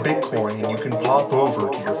grand in Bitcoin, you can pop over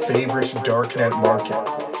to your favorite darknet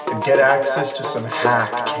market and get access to some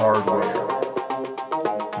hacked hardware.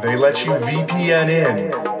 They let you VPN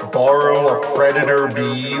in, borrow a Predator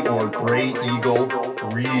B or Grey Eagle,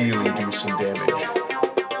 really do some damage.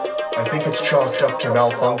 I think it's chalked up to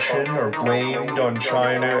malfunction or blamed on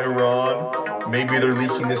China, Iran. Maybe they're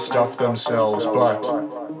leaking this stuff themselves, but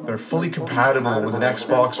they're fully compatible with an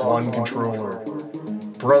Xbox One controller.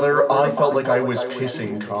 Brother, I felt like I was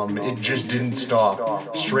pissing cum. It just didn't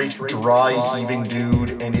stop. Straight dry heaving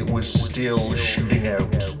dude, and it was still shooting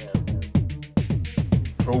out.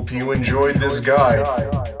 Hope you enjoyed this guide.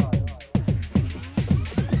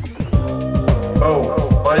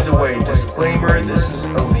 Oh, by the way, disclaimer, this is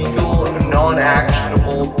illegal,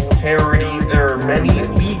 non-actionable parody. There are many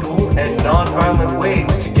legal and non-violent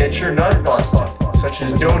ways to get your nut busted, such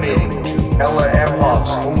as donating to Ella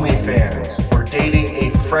Emhoff's OnlyFans or dating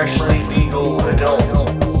a freshly legal adult.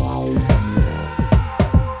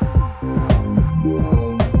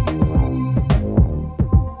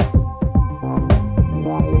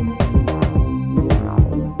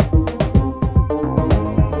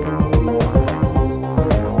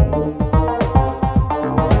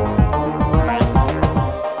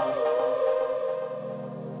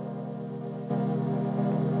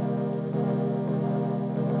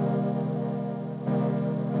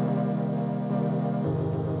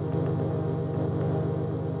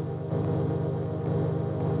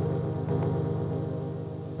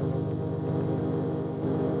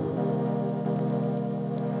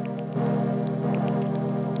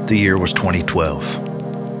 The year was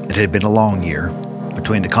 2012. It had been a long year.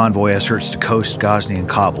 Between the convoy escorts to Khost, Ghazni, and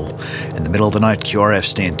Kabul, and the middle of the night QRF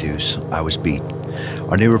stand-tos, I was beat.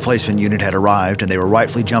 Our new replacement unit had arrived, and they were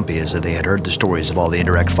rightfully jumpy as they had heard the stories of all the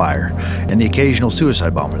indirect fire, and the occasional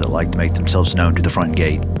suicide bomber that liked to make themselves known to the front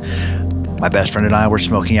gate. My best friend and I were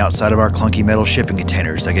smoking outside of our clunky metal shipping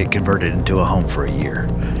containers that get converted into a home for a year.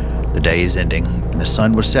 The day is ending, and the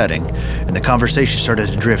sun was setting, and the conversation started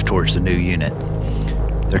to drift towards the new unit.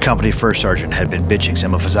 Their company first sergeant had been bitching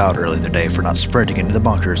some of us out early in the day for not sprinting into the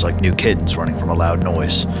bunkers like new kittens running from a loud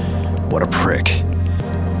noise. What a prick.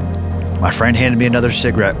 My friend handed me another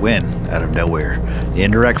cigarette when, out of nowhere, the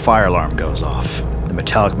indirect fire alarm goes off. The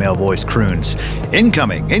metallic male voice croons,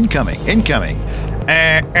 "Incoming, incoming, incoming!"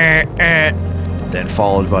 Then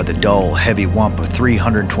followed by the dull, heavy whump of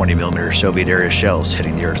 320mm Soviet-era shells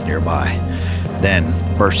hitting the earth nearby. Then,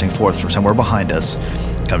 bursting forth from somewhere behind us,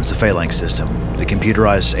 comes the Phalanx system, the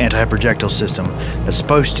computerized anti-projectile system that's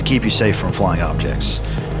supposed to keep you safe from flying objects.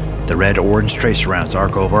 The red-orange tracer rounds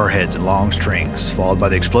arc over our heads in long strings, followed by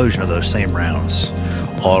the explosion of those same rounds.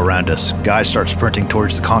 All around us, guys start sprinting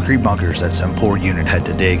towards the concrete bunkers that some poor unit had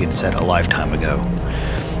to dig and set a lifetime ago.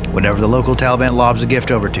 Whenever the local Taliban lobs a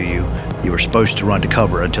gift over to you, you are supposed to run to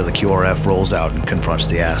cover until the QRF rolls out and confronts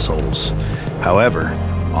the assholes. However,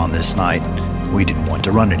 on this night, we didn't want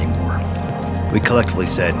to run anymore. We collectively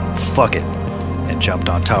said, "Fuck it," and jumped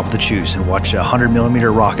on top of the chute and watched a 100mm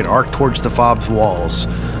rocket arc towards the FOB's walls,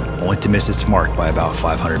 only to miss its mark by about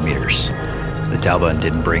 500 meters. The Taliban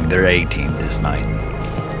didn't bring their A-team this night.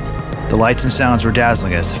 The lights and sounds were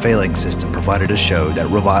dazzling as the Phalanx system provided a show that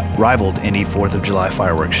rivaled any 4th of July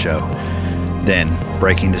fireworks show. Then,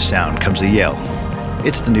 breaking the sound, comes a yell.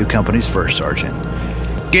 It's the new company's first sergeant.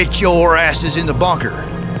 "Get your asses in the bunker!"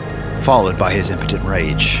 Followed by his impotent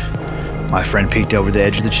rage. My friend peeked over the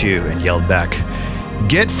edge of the chew and yelled back,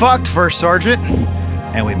 "Get fucked, First Sergeant!"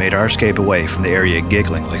 And we made our escape away from the area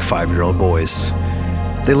giggling like 5-year-old boys.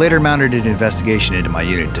 They later mounted an investigation into my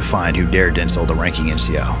unit to find who dared to insult the ranking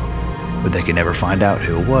NCO, but they could never find out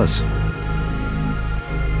who it was.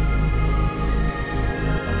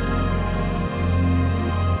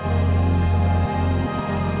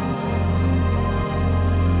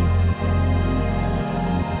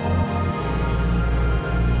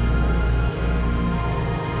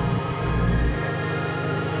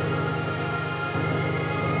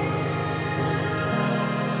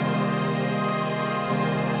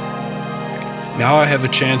 Now I have a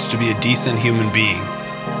chance to be a decent human being,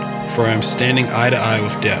 for I am standing eye to eye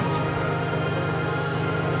with death.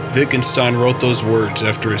 Wittgenstein wrote those words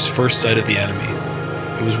after his first sight of the enemy.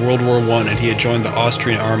 It was World War I, and he had joined the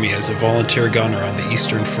Austrian army as a volunteer gunner on the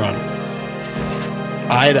Eastern Front.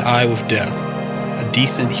 Eye to eye with death, a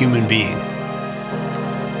decent human being.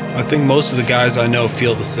 I think most of the guys I know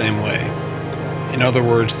feel the same way. In other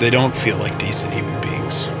words, they don't feel like decent human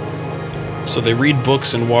beings. So they read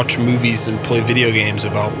books and watch movies and play video games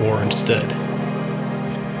about war instead.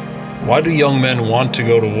 Why do young men want to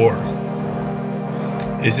go to war?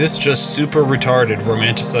 Is this just super retarded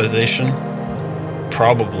romanticization?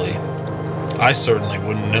 Probably. I certainly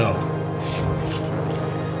wouldn't know.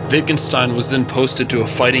 Wittgenstein was then posted to a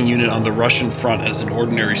fighting unit on the Russian front as an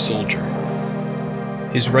ordinary soldier.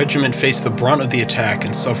 His regiment faced the brunt of the attack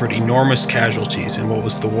and suffered enormous casualties in what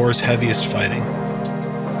was the war's heaviest fighting.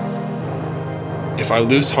 "If I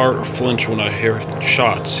lose heart or flinch when I hear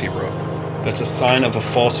shots," he wrote, "that's a sign of a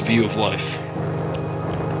false view of life."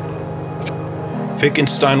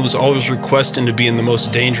 Wittgenstein was always requesting to be in the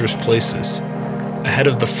most dangerous places. ahead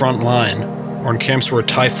of the front line, or in camps where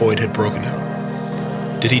typhoid had broken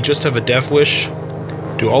out. Did he just have a death wish?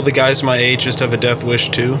 Do all the guys my age just have a death wish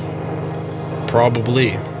too?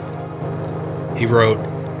 Probably. He wrote,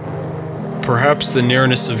 "Perhaps the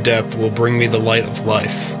nearness of death will bring me the light of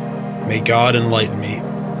life. May God enlighten me.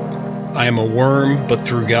 I am a worm, but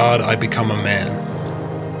through God I become a man.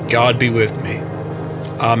 God be with me.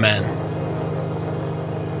 Amen."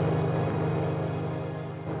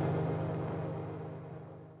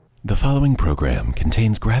 The following program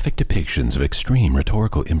contains graphic depictions of extreme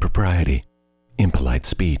rhetorical impropriety, impolite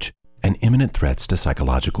speech, and imminent threats to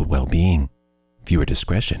psychological well-being. Viewer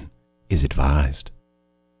discretion is advised.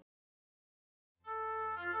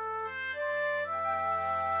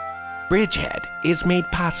 Bridgehead is made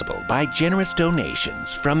possible by generous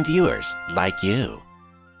donations from viewers like you.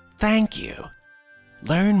 Thank you.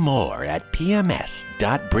 Learn more at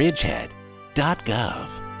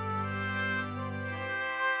pms.bridgehead.gov.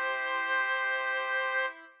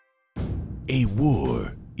 A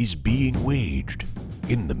war is being waged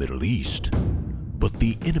in the Middle East, but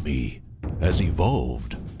the enemy has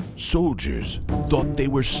evolved. Soldiers thought they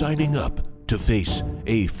were signing up to face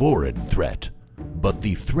a foreign threat, but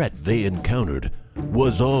the threat they encountered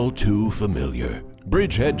was all too familiar.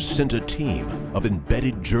 Bridgehead sent a team of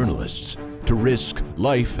embedded journalists to risk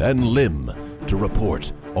life and limb to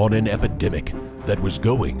report on an epidemic that was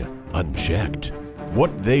going unchecked.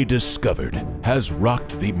 What they discovered has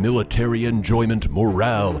rocked the military enjoyment,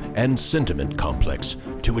 morale, and sentiment complex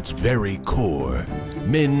to its very core.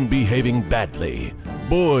 Men behaving badly,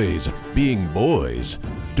 boys being boys,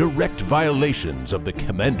 direct violations of the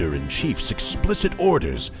Commander-in-Chief's explicit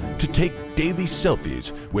orders to take daily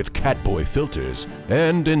selfies with catboy filters,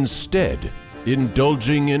 and instead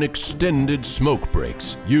indulging in extended smoke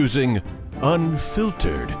breaks using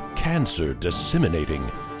unfiltered, cancer-disseminating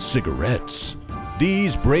cigarettes.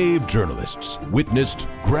 These brave journalists witnessed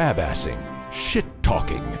grab-assing,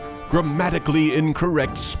 shit-talking, grammatically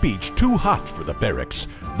incorrect speech too hot for the barracks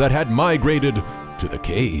that had migrated to the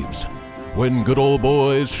caves. When good old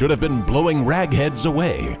boys should have been blowing ragheads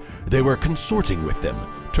away, they were consorting with them,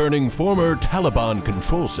 turning former Taliban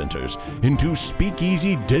control centers into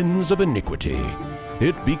speakeasy dens of iniquity.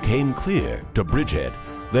 It became clear to Bridgehead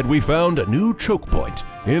that we found a new choke point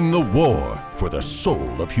in the war for the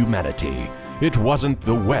soul of humanity. It wasn't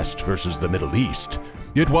the West versus the Middle East.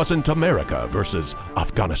 It wasn't America versus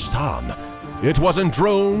Afghanistan. It wasn't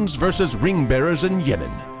drones versus ring bearers in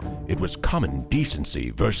Yemen. It was common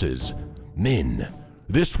decency versus men.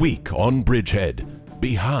 This week on Bridgehead,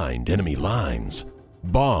 behind enemy lines,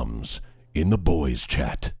 bombs in the boys'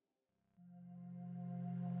 chat.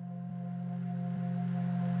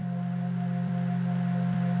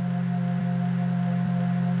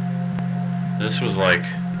 This was like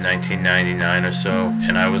 1999 or so,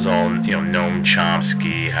 and I was all, Noam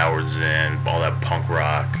Chomsky, Howard Zinn, all that punk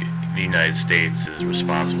rock. The United States is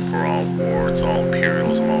responsible for all war, it's all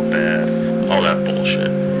imperialism, all bad, all that bullshit.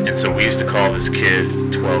 And so we used to call this kid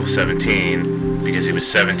 12-17 because he was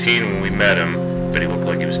 17 when we met him, but he looked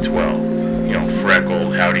like he was 12.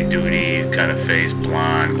 Freckled, howdy doody kind of face,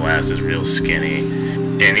 blonde, glasses, real skinny.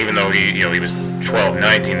 And even though he was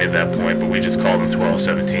 12-19 at that point, but we just called him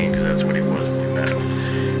 12-17 because that's what he was when we met him.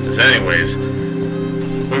 So anyways,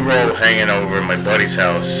 we were all hanging over at my buddy's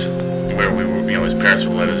house where we were, his parents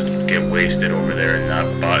would let us get wasted over there and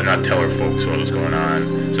not tell our folks what was going on.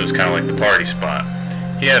 So it was kind of like the party spot.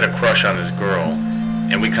 He had a crush on this girl,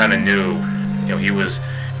 and we kind of knew,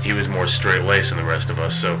 he was more straight-laced than the rest of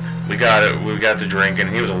us. So we got to drinking.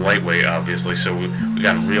 He was a lightweight, obviously, so we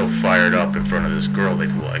got real fired up in front of this girl that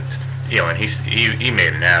he liked. And he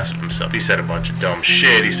made an ass of himself. He said a bunch of dumb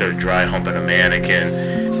shit. He started dry humping a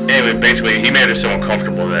mannequin. Anyway, basically, he made her so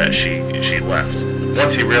uncomfortable that she left.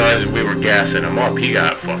 Once he realized we were gassing him up, he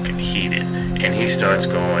got fucking heated. And he starts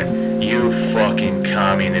going, "You fucking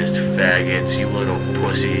communist faggots, you little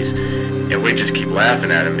pussies." And we just keep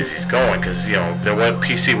laughing at him as he's going, because,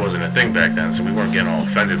 PC wasn't a thing back then, so we weren't getting all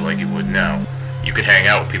offended like you would now. You could hang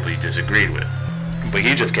out with people you disagreed with. But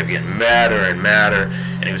he just kept getting madder and madder,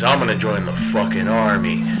 and he was, "I'm gonna join the fucking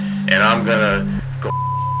army, and I'm gonna go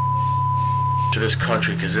to this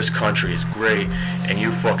country because this country is great, and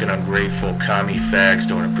you fucking ungrateful commie fags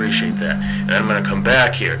don't appreciate that. And then I'm gonna come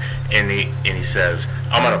back here," and he says,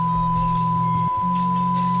 "I'm gonna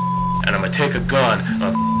and I'm gonna take a gun."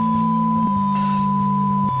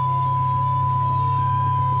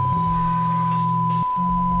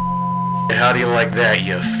 How do you like that,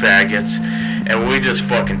 you faggots? And we just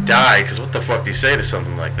fucking died, because what the fuck do you say to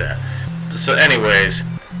something like that? So anyways,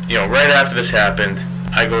 right after this happened,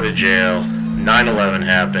 I go to jail, 9/11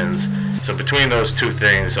 happens, So between those two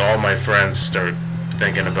things, all my friends start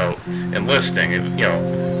thinking about enlisting. You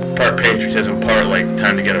know, part patriotism, part like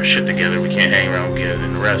time to get our shit together. We can't hang around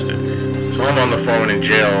getting arrested. So I'm on the phone in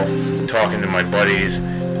jail talking to my buddies,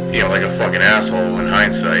 you know, like a fucking asshole in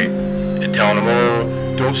hindsight, and telling them,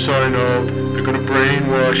 oh, don't sign up. They're gonna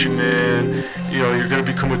brainwash you, man. You know, you're gonna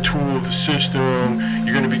become a tool of the system.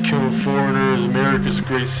 You're gonna be killing foreigners. America's a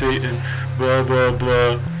great Satan. Blah blah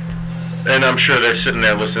blah. And I'm sure they're sitting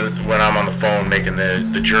there listening when I'm on the phone making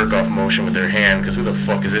the jerk-off motion with their hand, because who the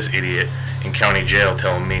fuck is this idiot in county jail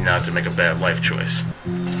telling me not to make a bad life choice?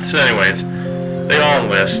 So anyways, they all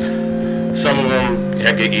enlist. Some of them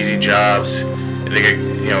get easy jobs. They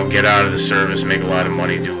get out of the service, make a lot of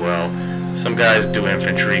money, do well. Some guys do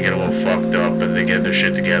infantry, get a little fucked up, but they get their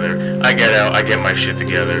shit together. I get out, I get my shit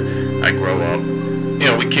together, I grow up. You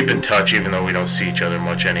know, we keep in touch even though we don't see each other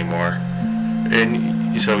much anymore.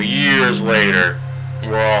 And so years later,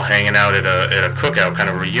 we're all hanging out at a cookout, kind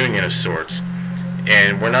of reunion of sorts.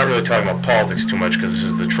 And we're not really talking about politics too much because this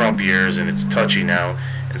is the Trump years and it's touchy now.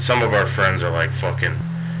 And some of our friends are like fucking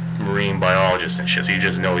marine biologists and shit. So you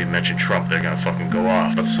just know we mentioned Trump, they're gonna fucking go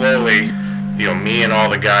off. But slowly, you know, me and all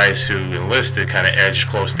the guys who enlisted kind of edged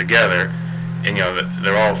close together. And, you know,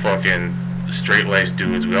 they're all fucking straight-laced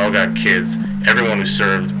dudes. We all got kids. Everyone who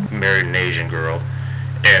served married an Asian girl.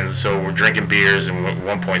 And so we're drinking beers, and at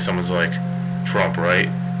one point someone's like, Trump, right?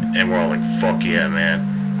 And we're all like, fuck yeah, man.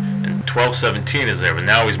 And 1217 is there, but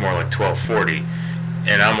now he's more like 1240.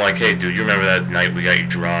 And I'm like, hey, dude, you remember that night we got you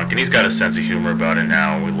drunk? And he's got a sense of humor about it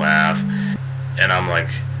now, and we laugh. And I'm like,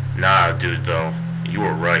 nah, dude, though, you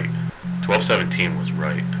were right. 1217 was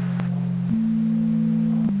right.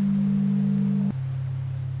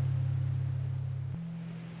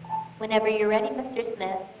 Whenever you're ready, Mr.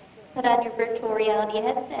 Smith, put on your virtual reality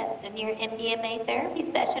headset and your MDMA therapy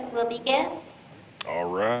session will begin. All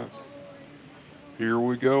right. Here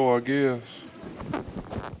we go, I guess.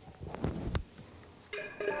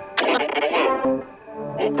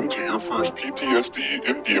 Welcome to your first PTSD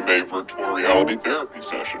MDMA virtual reality therapy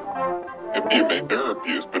session. MDMA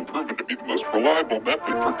therapy has been proven to be the most reliable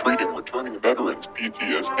method for treating returning veterans'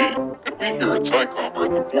 PTSD, and we here at PsyCom are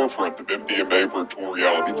at the forefront of MDMA virtual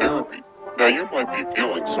reality therapy. Now, you might be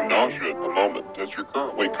feeling some nausea at the moment as you're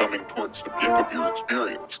currently coming towards the peak of your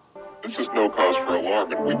experience. This is no cause for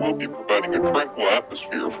alarm, and we will be providing a tranquil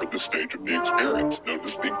atmosphere for this stage of the experience, known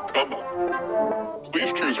as the come-up.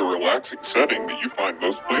 Please choose a relaxing setting that you find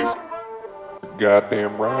most pleasing.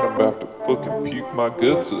 Goddamn right, I'm about to fucking puke my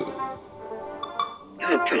guts up. You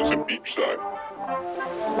have chosen beachside.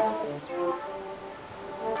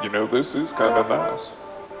 You know, this is kind of nice.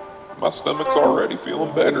 My stomach's already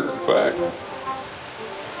feeling better, in fact.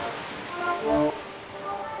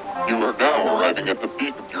 You are now arriving at the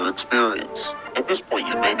peak of your experience. At this point,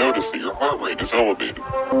 you may notice that your heart rate is elevated.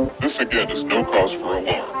 This again is no cause for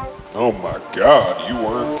alarm. Oh my god, you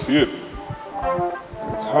weren't kidding.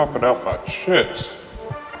 It's hopping out my chest.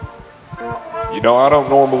 You know, I don't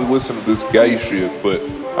normally listen to this gay shit, but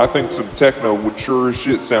I think some techno would sure as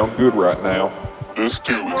shit sound good right now. This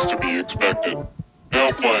too is to be expected.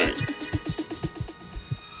 Now playing.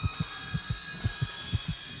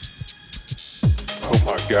 Oh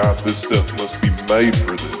my god, this stuff must be made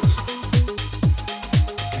for this.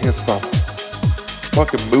 Can't stop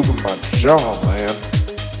fucking moving my jaw, man.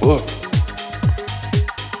 Look.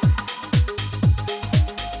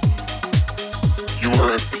 You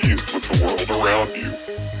are at peace with the world around you.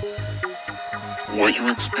 What you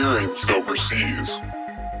experienced overseas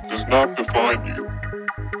does not define you.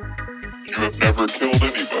 You have never killed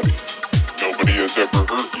anybody. Nobody has ever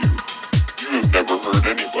hurt you. You have never hurt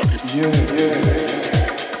anybody. Yeah.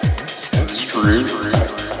 That's true.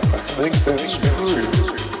 I think that's true.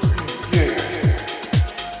 Yeah.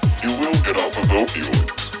 You will get off of opioids.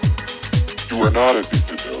 You are not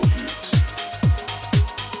addicted to opiates.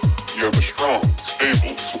 You have a strong,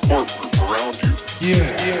 stable support group around you.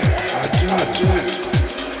 Yeah, I do.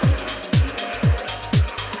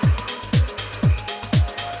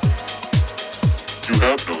 You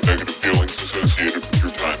have no negative feelings associated with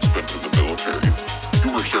your time spent in the military. You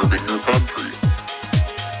were serving your country.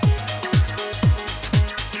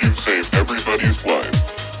 You've saved everybody's life.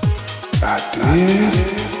 I did?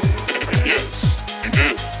 Yes, you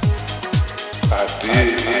did. I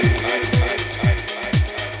did.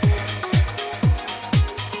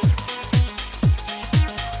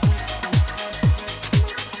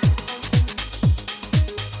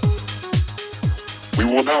 We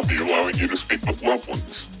will now be allowing you to speak with loved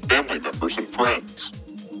ones, family members, and friends.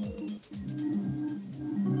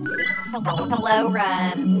 Hello,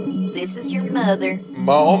 Ryan. This is your mother.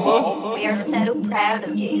 Mama? We are so proud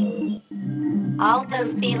of you. All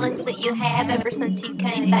those feelings that you have ever since you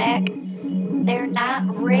came back, they're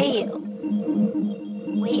not real.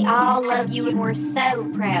 We all love you and we're so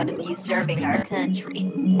proud of you serving our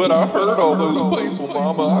country. But I hurt all those people,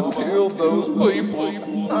 Mama. I killed those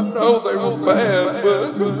people. I know they were bad,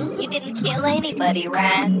 but... You didn't kill anybody,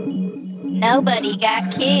 Ryan. Nobody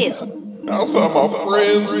got killed. Outside my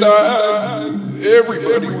friends died.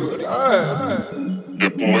 Everybody was dying.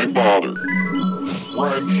 Good boy, Father.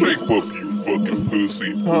 Ryan, shake up, you fucking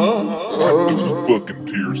pussy. Wipe those fucking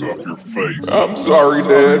tears off your face. I'm sorry,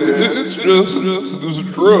 Dad. It's just this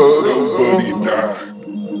drug. Nobody died.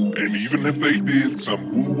 And even if they did, some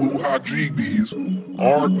woo-woo hajibis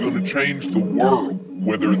aren't gonna change the world,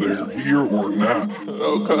 whether they're here or not.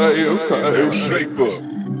 Okay. Now shape up.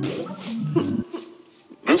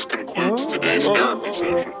 This concludes today's therapy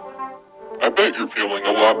session. I bet you're feeling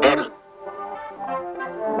a lot better.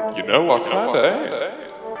 You know, I kinda am.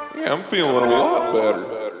 Yeah, I'm feeling a lot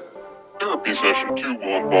better. Therapy session 2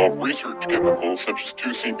 will involve research chemicals such as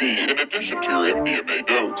 2CB in addition to your MDMA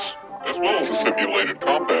dose, as well as a simulated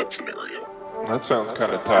combat scenario. That sounds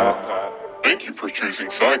kinda tight. Thank you for choosing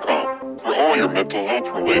PsyCom for all your mental health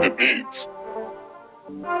related needs.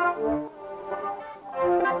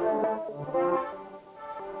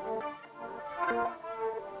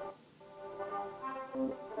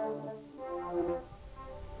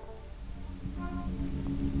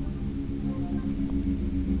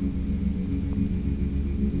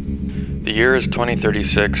 The year is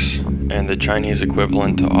 2036, and the Chinese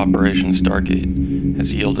equivalent to Operation Stargate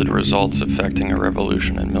has yielded results affecting a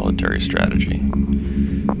revolution in military strategy.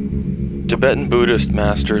 Tibetan Buddhist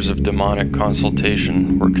masters of demonic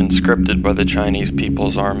consultation were conscripted by the Chinese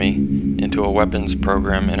People's Army into a weapons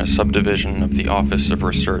program in a subdivision of the Office of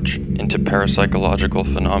Research into Parapsychological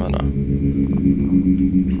Phenomena.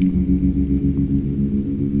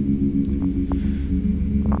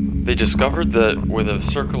 They discovered that with a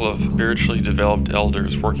circle of spiritually developed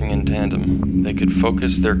elders working in tandem, they could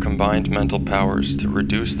focus their combined mental powers to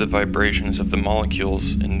reduce the vibrations of the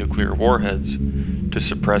molecules in nuclear warheads to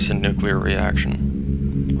suppress a nuclear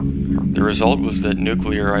reaction. The result was that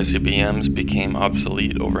nuclear ICBMs became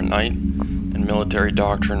obsolete overnight, and military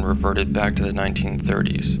doctrine reverted back to the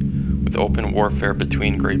 1930s, with open warfare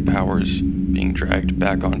between great powers being dragged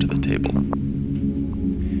back onto the table.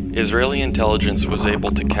 Israeli intelligence was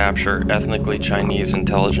able to capture ethnically Chinese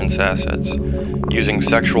intelligence assets, using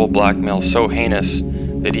sexual blackmail so heinous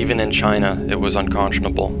that even in China it was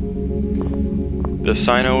unconscionable. The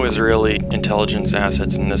Sino-Israeli intelligence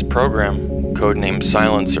assets in this program, codenamed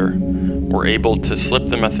Silencer, were able to slip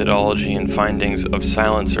the methodology and findings of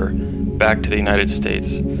Silencer back to the United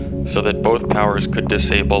States so that both powers could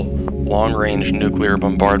disable long-range nuclear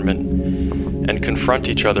bombardment and confront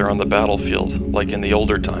each other on the battlefield like in the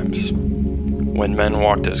older times, when men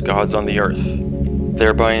walked as gods on the earth,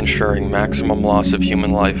 thereby ensuring maximum loss of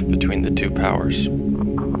human life between the two powers.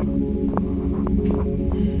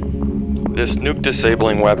 This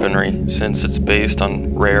nuke-disabling weaponry, since it's based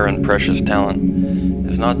on rare and precious talent,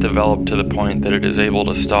 has not developed to the point that it is able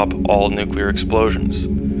to stop all nuclear explosions,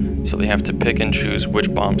 so they have to pick and choose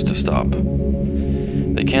which bombs to stop.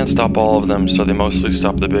 They can't stop all of them, so they mostly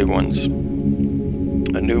stop the big ones.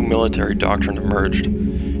 A new military doctrine emerged,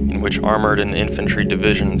 in which armored and infantry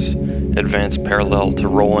divisions advanced parallel to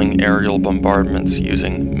rolling aerial bombardments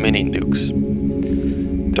using mini-nukes.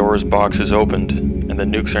 Doors boxes opened, and the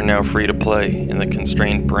nukes are now free to play in the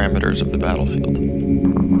constrained parameters of the battlefield.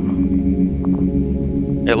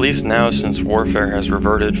 At least now, since warfare has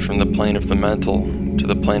reverted from the plane of the mental to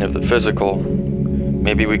the plane of the physical,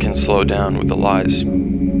 maybe we can slow down with the lies.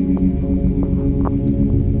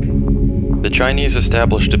 The Chinese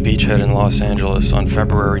established a beachhead in Los Angeles on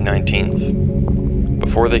February 19th.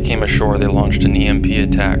 Before they came ashore, they launched an EMP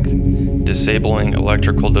attack, disabling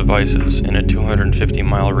electrical devices in a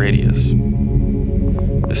 250-mile radius.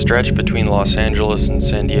 The stretch between Los Angeles and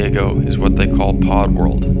San Diego is what they call Pod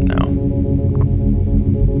World now.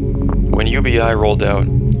 When UBI rolled out,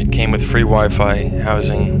 it came with free Wi-Fi,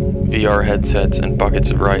 housing, VR headsets, and buckets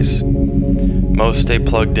of rice. Most stay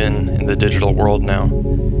plugged in the digital world now,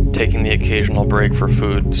 taking the occasional break for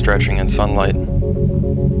food, stretching, and sunlight.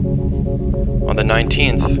 On the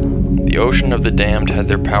 19th, the Ocean of the Damned had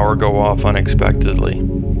their power go off unexpectedly,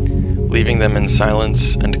 leaving them in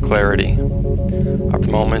silence and clarity, a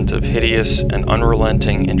moment of hideous and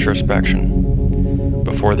unrelenting introspection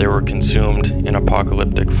before they were consumed in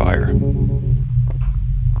apocalyptic fire.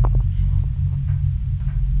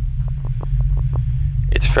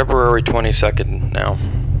 It's February 22nd now,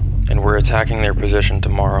 and we're attacking their position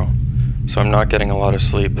tomorrow, so I'm not getting a lot of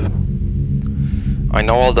sleep. I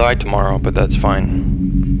know I'll die tomorrow, but that's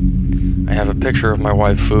fine. I have a picture of my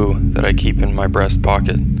wife Fu that I keep in my breast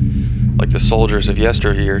pocket, like the soldiers of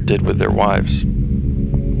yesteryear did with their wives.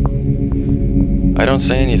 I don't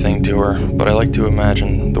say anything to her, but I like to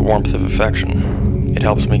imagine the warmth of affection. It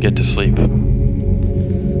helps me get to sleep.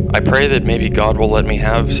 I pray that maybe God will let me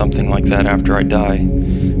have something like that after I die,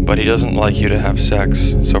 but he doesn't like you to have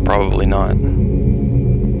sex, so probably not.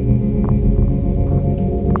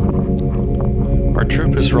 Our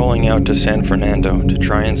troop is rolling out to San Fernando to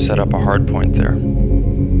try and set up a hardpoint there.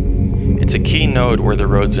 It's a key node where the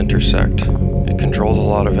roads intersect. It controls a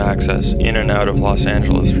lot of access in and out of Los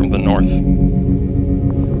Angeles from the north.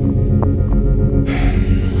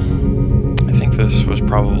 I think this was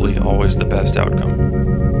probably always the best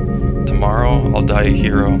outcome. Tomorrow, I'll die a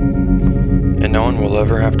hero, and no one will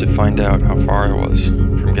ever have to find out how far I was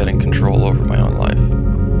from getting control over my own life.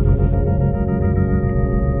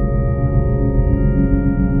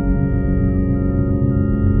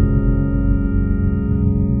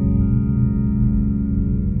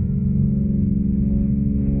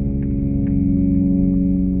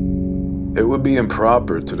 It would be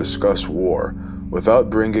improper to discuss war without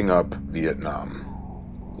bringing up Vietnam.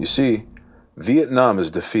 You see, Vietnam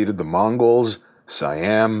has defeated the Mongols,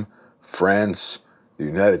 Siam, France, the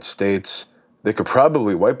United States. They could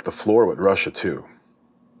probably wipe the floor with Russia too.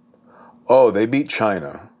 Oh, they beat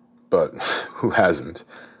China, but who hasn't?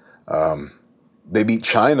 They beat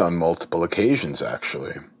China on multiple occasions,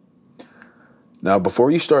 actually. Now, before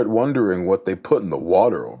you start wondering what they put in the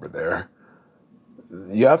water over there,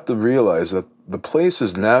 you have to realize that the place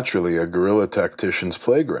is naturally a guerrilla tactician's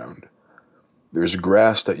playground. There's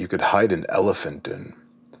grass that you could hide an elephant in.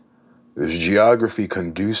 There's geography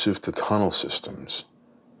conducive to tunnel systems.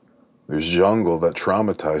 There's jungle that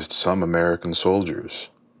traumatized some American soldiers.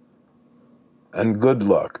 And good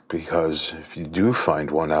luck, because if you do find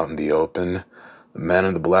one out in the open, the man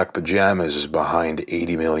in the black pajamas is behind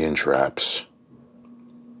 80 million traps.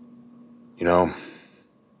 You know,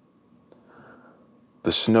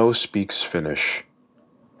 the snow speaks Finnish,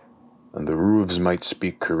 and the roofs might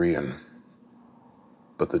speak Korean,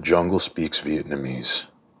 but the jungle speaks Vietnamese.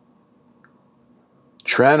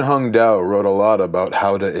 Tran Hung Dao wrote a lot about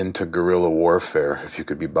how to into guerrilla warfare if you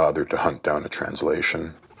could be bothered to hunt down a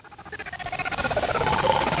translation.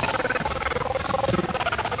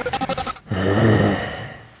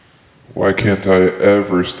 Why can't I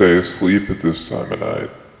ever stay asleep at this time of night?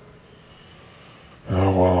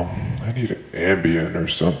 Oh well, I need an Ambien or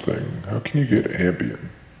something. How can you get Ambien?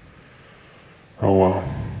 Oh well,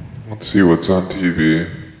 let's see what's on TV.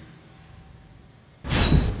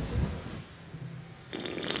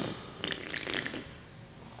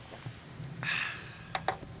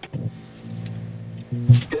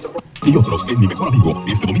 Y otros en Mi Mejor Amigo,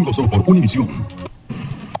 este domingo solo por Univision.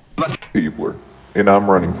 Keebler, and I'm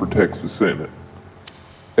running for Texas Senate.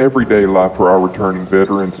 Everyday life for our returning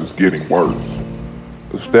veterans is getting worse.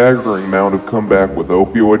 A staggering amount have come back with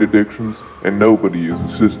opioid addictions, and nobody is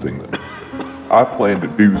assisting them. I plan to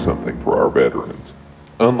do something for our veterans.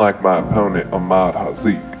 Unlike my opponent, Ahmad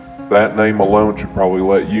Haziq, that name alone should probably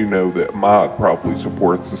let you know that Ahmad probably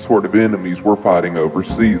supports the sort of enemies we're fighting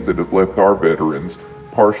overseas that have left our veterans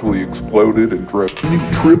partially exploded and drenched.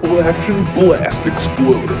 New triple action blast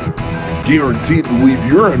exploder. Guaranteed to leave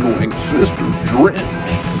your annoying sister drenched.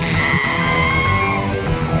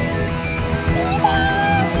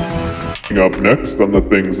 Up next on the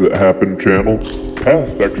Things That Happen channel,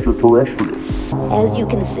 past extraterrestrials. As you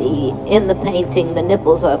can see in the painting, the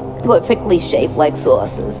nipples are perfectly shaped like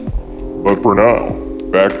saucers. But for now,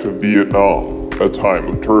 back to Vietnam, a time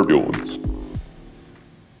of turbulence.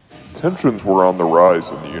 Tensions were on the rise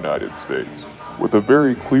in the United States, with a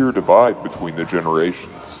very clear divide between the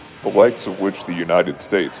generations, the likes of which the United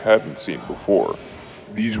States hadn't seen before.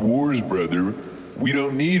 These wars, brother, we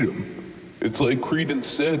don't need them. It's like Credence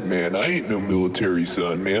said, man, I ain't no military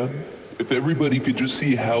son, man. If everybody could just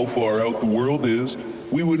see how far out the world is,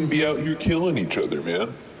 we wouldn't be out here killing each other,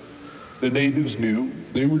 man. The natives knew.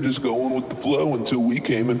 They were just going with the flow until we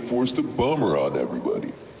came and forced a bummer on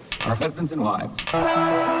everybody. Our husbands and wives.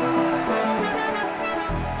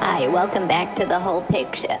 Hi, welcome back to The Whole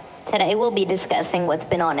Picture. Today we'll be discussing what's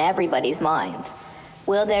been on everybody's minds.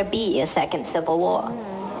 Will there be a second civil war?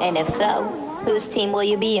 And if so, whose team will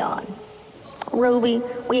you be on? Ruby,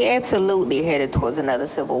 we absolutely headed towards another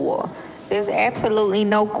civil war. There's absolutely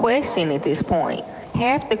no question at this point.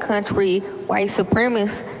 Half the country white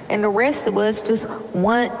supremacists, and the rest of us just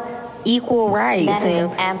want equal rights. That is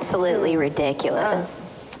absolutely ridiculous.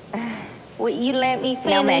 Will you let me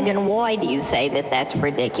finish? Now, Megan, why do you say that that's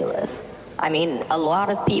ridiculous? I mean, a lot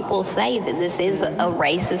of people say that this is a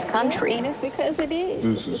racist country. And it's because it is.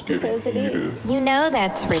 This is getting heated. You know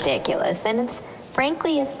that's ridiculous, and it's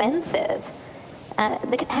frankly offensive.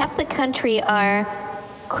 Half the country are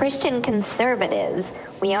Christian conservatives.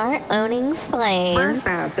 We aren't owning slaves. First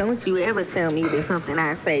off, don't you ever tell me that something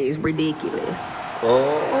I say is ridiculous.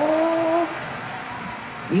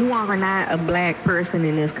 You are not a black person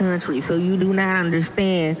in this country, so you do not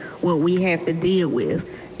understand what we have to deal with.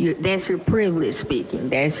 That's your privilege speaking.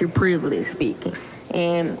 That's your privilege speaking.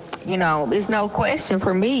 And, you know, there's no question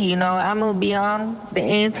for me, you know, I'm going to be on the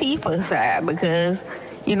Antifa side because,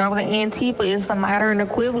 you know, the Antifa is the modern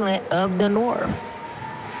equivalent of the North.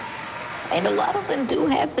 And a lot of them do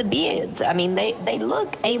have the beards. I mean, they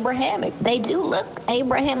look Abrahamic. They do look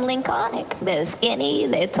Abraham Lincolnic. They're skinny,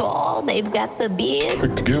 they're tall, they've got the beard.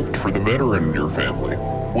 Perfect gift for the veteran in your family.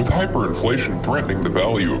 With hyperinflation threatening the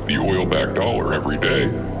value of the oil-backed dollar every day,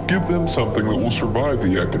 give them something that will survive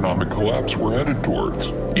the economic collapse we're headed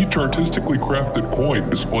towards. Each artistically crafted coin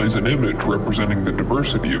displays an image representing the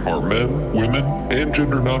diversity of our men, women, and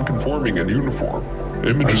gender non-conforming in uniform.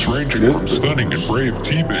 Images ranging from stunning and brave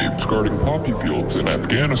T-babes guarding poppy fields in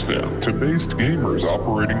Afghanistan to based gamers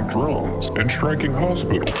operating drones and striking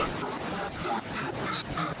hospitals.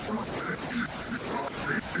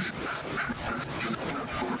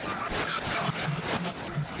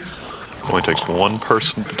 It only takes one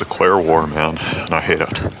person to declare war, man, and I hate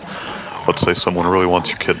it. Let's say someone really wants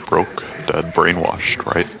your kid broke, dead, brainwashed,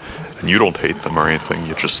 right? And you don't hate them or anything,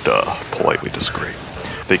 you just politely disagree.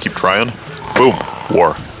 They keep trying, boom,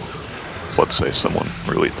 war. Let's say someone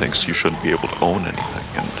really thinks you shouldn't be able to own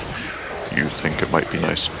anything, and you think it might be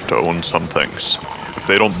nice to own some things. If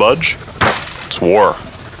they don't budge, it's war.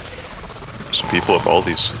 So people have all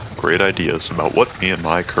these great ideas about what me and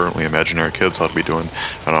my currently imaginary kids ought to be doing,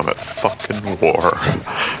 and I'm at fucking war.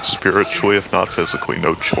 Spiritually, if not physically,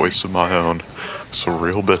 no choice of my own. It's a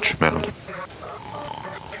real bitch, man.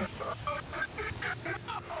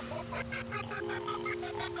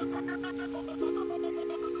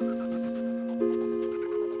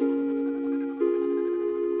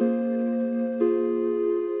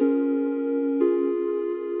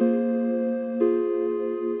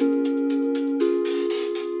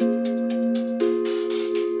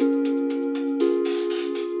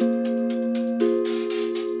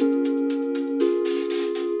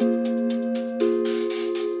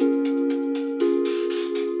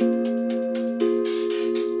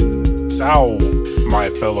 Now,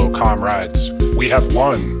 my fellow comrades, we have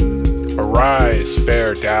won. Arise,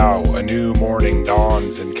 fair Tao, a new morning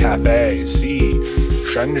dawns in Cathay. See,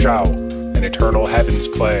 Shenzhou, an eternal heavens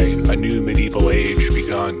play, a new medieval age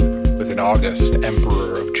begun, with an august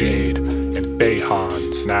emperor of jade, and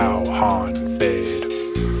Beihans now Han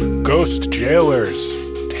fade. Ghost jailers,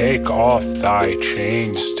 take off thy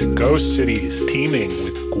chains to ghost cities teeming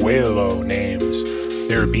with Guelo names.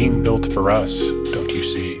 They're being built for us, don't you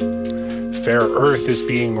see? Fair earth is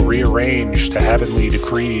being rearranged to heavenly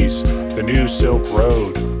decrees. The new Silk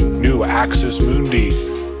Road, new Axis Mundi,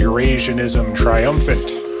 Eurasianism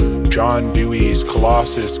triumphant. John Dewey's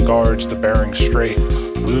Colossus guards the Bering Strait,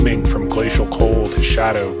 looming from glacial cold, his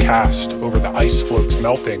shadow cast over the ice floats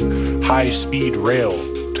melting. High-speed rail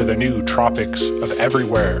to the new tropics of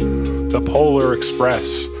everywhere. The Polar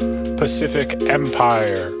Express, Pacific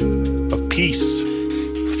Empire of peace.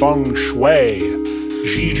 Feng Shui,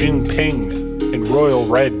 Xi Jinping in royal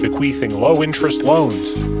red bequeathing low-interest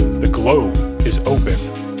loans. The globe is open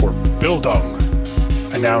for Bildung,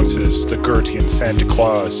 announces the Goethean Santa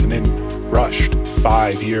Claus, and in rushed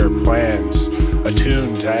 5-year plans,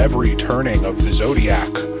 attuned to every turning of the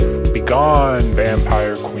zodiac. Begone,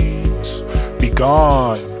 vampire queens.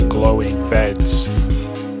 Begone, glowing feds.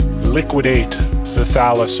 Liquidate the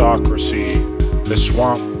thalassocracy. The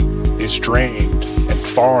swamp is drained and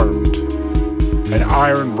farmed. An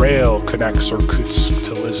iron rail connects Irkutsk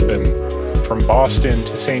to Lisbon. From Boston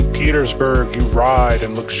to St. Petersburg, you ride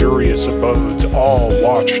in luxurious abodes, all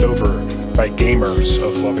watched over by gamers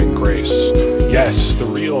of loving grace. Yes, the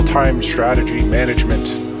real-time strategy management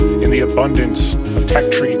in the abundance of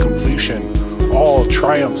tech tree completion. All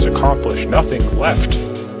triumphs accomplished, nothing left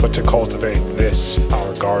but to cultivate this,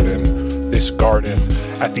 our garden. This garden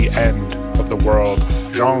at the end of the world.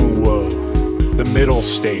 Zhongwu, the middle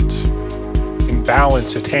state. In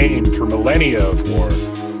balance attained through millennia of war,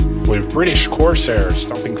 with British corsairs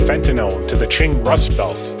dumping fentanyl into the Qing Rust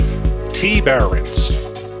Belt, tea barons,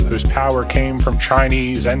 whose power came from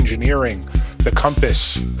Chinese engineering, the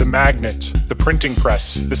compass, the magnet, the printing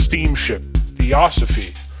press, the steamship,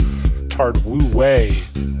 theosophy, libtard Wu Wei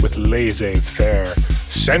with laissez-faire.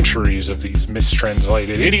 Centuries of these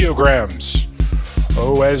mistranslated ideograms.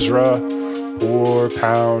 O Ezra, or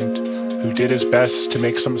Pound, who did his best to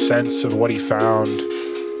make some sense of what he found.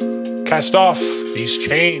 Cast off these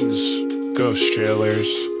chains, ghost jailers.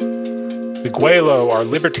 The Guelo are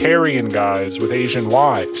libertarian guys with Asian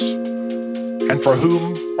wives. And for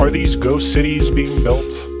whom are these ghost cities being built?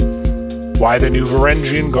 Why the new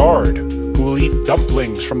Varangian Guard, who will eat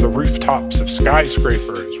dumplings from the rooftops of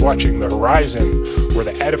skyscrapers, watching the horizon where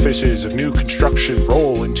the edifices of new construction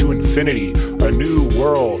roll into infinity, a new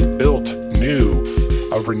world built new,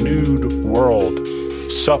 a renewed world,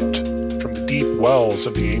 supped from the deep wells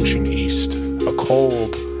of the ancient East, a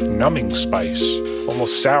cold, numbing spice,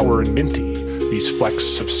 almost sour and minty. These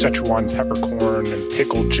flecks of Szechuan peppercorn and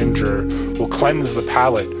pickled ginger will cleanse the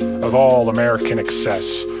palate of all American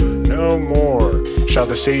excess. No more shall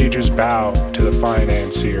the sages bow to the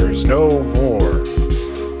financiers. No more.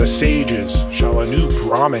 The sages shall a new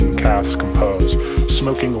Brahmin caste compose,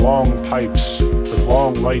 smoking long pipes with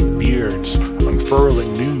long light beards,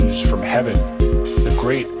 unfurling news from heaven. The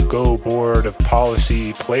great go board of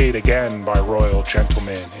policy played again by royal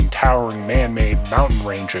gentlemen in towering man-made mountain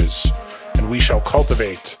ranges. And we shall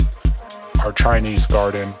cultivate our Chinese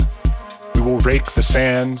garden. We will rake the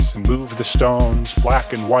sands and move the stones,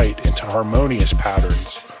 black and white, into harmonious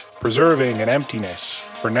patterns, preserving an emptiness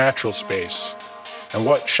for natural space. And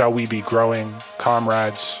what shall we be growing,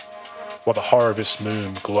 comrades, while the harvest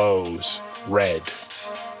moon glows red?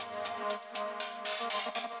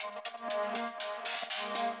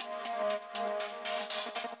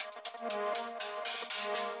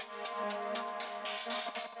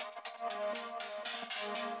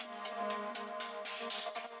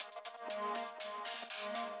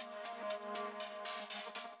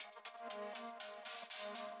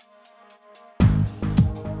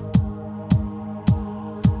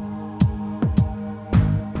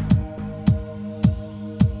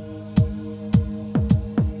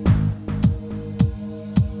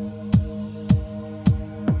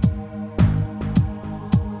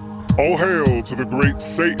 All hail to the great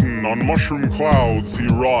Satan, on mushroom clouds he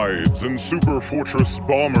rides, and super fortress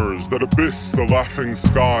bombers that abyss the laughing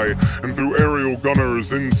sky, and through aerial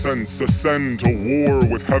gunners incense ascend to war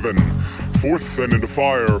with heaven. Forth and into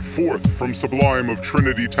fire, forth from sublime of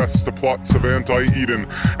Trinity test to plots of anti-Eden,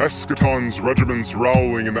 Eschaton's regiments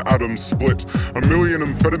rowling in the atom split, a million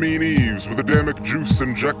amphetamine Eves with Adamic juice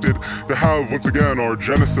injected to have once again our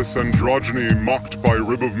Genesis androgyny mocked by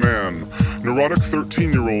rib of man. Neurotic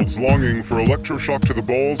 13-year-olds longing for electroshock to the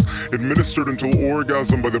balls, administered until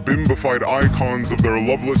orgasm by the bimbified icons of their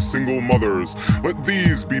loveless single mothers. Let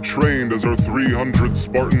these be trained as our 300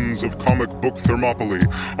 Spartans of comic book Thermopylae,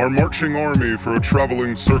 our marching army for a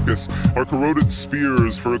traveling circus, our corroded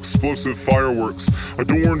spears for explosive fireworks,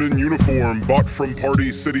 adorned in uniform bought from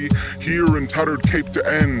Party City, here in tattered cape to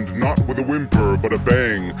end, not with a whimper but a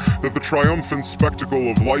bang, that the triumphant spectacle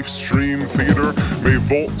of life's stream theater may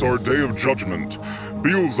vault our day of judgment.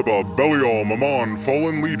 Beelzebub, Belial, Mammon,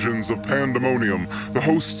 fallen legions of pandemonium, the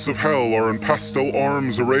hosts of hell are in pastel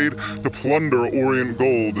arms arrayed to plunder orient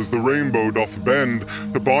gold as the rainbow doth bend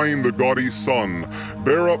to bind the gaudy sun.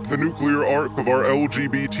 Bear up the nuclear arc of our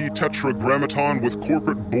LGBT tetragrammaton with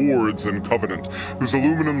corporate boards in covenant, whose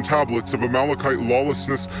aluminum tablets of Amalekite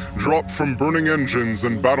lawlessness drop from burning engines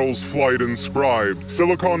and battle's flight inscribed.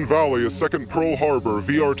 Silicon Valley, a second Pearl Harbor,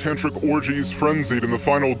 VR tantric orgies frenzied in the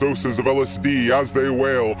final doses of LSD as they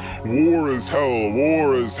wail, war is hell,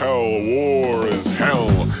 war is hell, war is hell.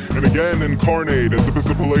 And again incarnate as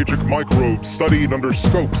episcopalagic microbes studied under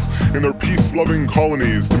scopes in their peace-loving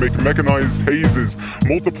colonies to make mechanized hazes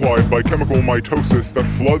multiplied by chemical mitosis that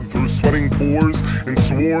flood through sweating pores and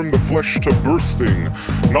swarm the flesh to bursting.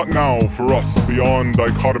 Not now for us, beyond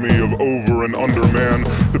dichotomy of over and under man,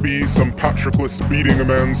 to be some Patroclus beating a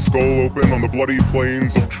man's skull open on the bloody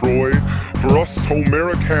plains of Troy. For us,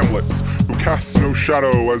 Homeric Hamlets, who cast no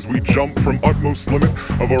shadow as we jump from utmost limit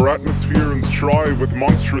of our atmosphere and strive with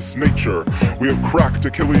monstrous nature. We have cracked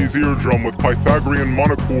Achilles' eardrum with Pythagorean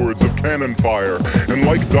monochords of cannon fire, and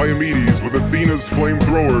like Diomedes with Athena's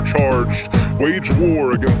flamethrower charged, wage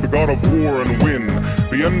war against the god of war and win.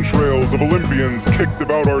 The entrails of Olympians kicked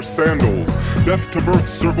about our sandals. Death to birth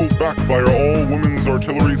circled back by our all-women's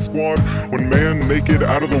artillery squad when man naked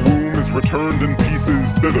out of the womb is returned in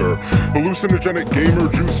pieces thither. Hallucinogenic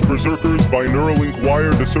gamer juice berserkers by Neuralink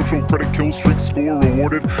wired to social credit killstreak score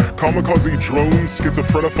rewarded. Kamikaze drones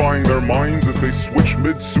schizophrenifying their minds as they switch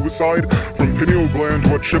mid-suicide from pineal gland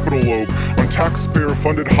to occipital lobe on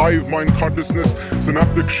taxpayer-funded hive mind consciousness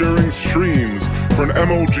synaptic sharing streams for an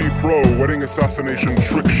MLG Pro wedding assassination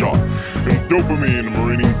trick shot. And dopamine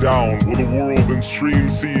marining down will the world in stream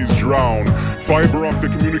seas drown. Fiber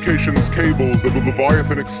optic communications cables that with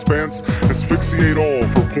Leviathan expanse asphyxiate all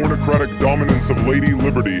for pornocratic dominance of Lady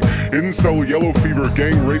Liberty. Incel yellow fever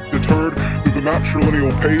gang rape deterred through the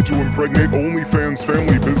matrilineal pay to impregnate OnlyFans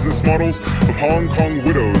family business models of Hong Kong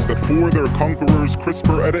widows that for their conquerors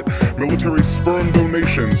CRISPR edit military sperm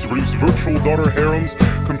donations to produce virtual daughter harems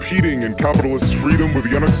competing in capitalist freedom with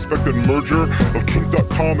the unexpected merger of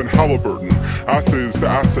Kink.com and Halliburton. Asses to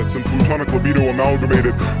assets and plutonic libido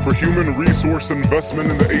amalgamated for human resource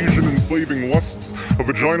investment in the Asian enslaving lusts of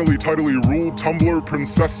vaginally tidally ruled Tumblr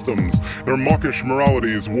princesdoms. Their mawkish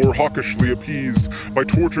moralities war hawkishly appeased by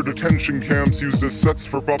torture detention camps used as sets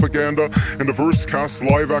for propaganda and diverse cast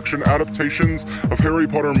live-action adaptations of Harry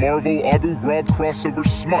Potter Marvel Abu Ghraib crossover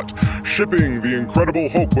smut, shipping the Incredible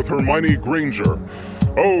Hulk with Hermione Granger.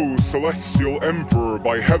 O celestial emperor,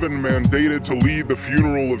 by heaven mandated to lead the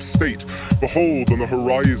funeral of state, behold on the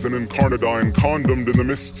horizon incarnadine, condomed in the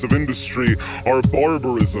mists of industry, our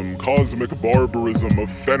barbarism, cosmic barbarism of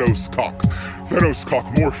Thenoscock.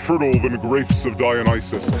 Thenoscock more fertile than grapes of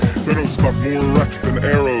Dionysus, Thenoscock more erect than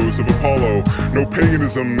arrows of Apollo. No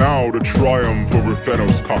paganism now to triumph over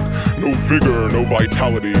Thenoscock, no vigor, no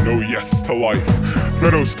vitality, no yes to life.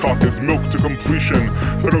 Thenoscock is milk to completion,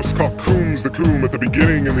 Thenoscock cooms the coom at the beginning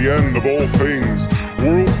and the end of all things.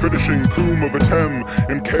 World-finishing coom of Atem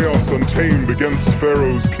in chaos untamed against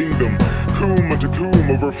Pharaoh's kingdom. Coom unto coom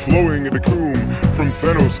overflowing into coom from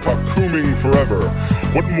Thenoscock cooming forever.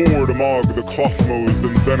 What more to mog the Clothmos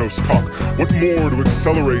than Thenoscock? What more to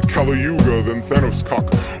accelerate Kali Yuga than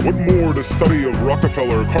Thenoscock? What more to study of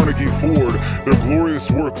Rockefeller, Carnegie, Ford, their glorious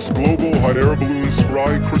works, global, hot air balloon,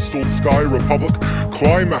 scry, crystalled sky, republic,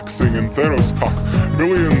 climaxing in Thenoscock.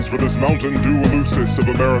 Millions for this Mountain Dew Eleusis of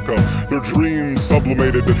America, their dreams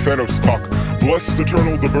sublimated to Thenoscock. Blessed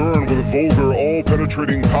eternal to burn with vulgar,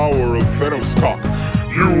 all-penetrating power of Thenoscock.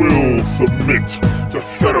 You will submit to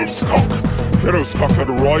Thenoscock. Thenoscock that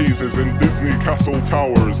rises in Disney Castle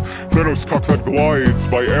Towers. Thenoscock that glides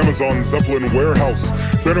by Amazon Zeppelin warehouse.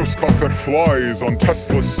 Thenoscock that flies on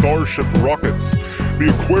Tesla Starship rockets.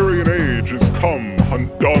 The Aquarian Age is come,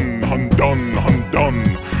 undone, undone, undone.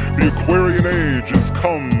 The Aquarian Age is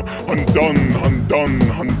come, undone, undone,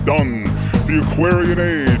 undone. The Aquarian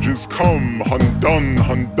Age is come, undone,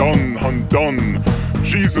 undone, undone.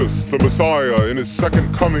 Jesus, the Messiah, in his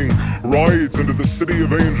second coming, rides into the city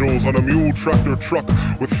of angels on a mule tractor truck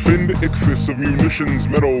with finned ichthys of munitions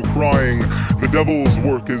meadow crying, the devil's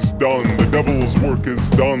work is done, the devil's work is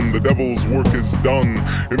done, the devil's work is done.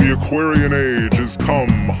 In the Aquarian Age is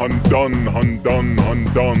come, undone, undone,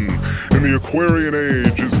 undone. In the Aquarian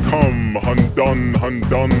Age is come, undone,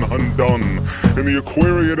 undone, undone. In the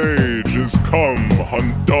Aquarian Age is come,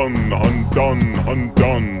 undone, undone,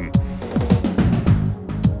 undone.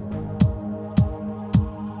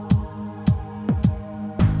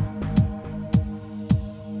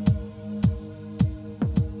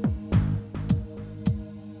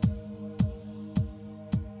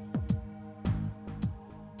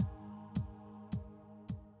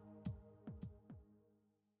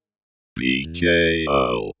 BJ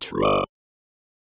Ultra.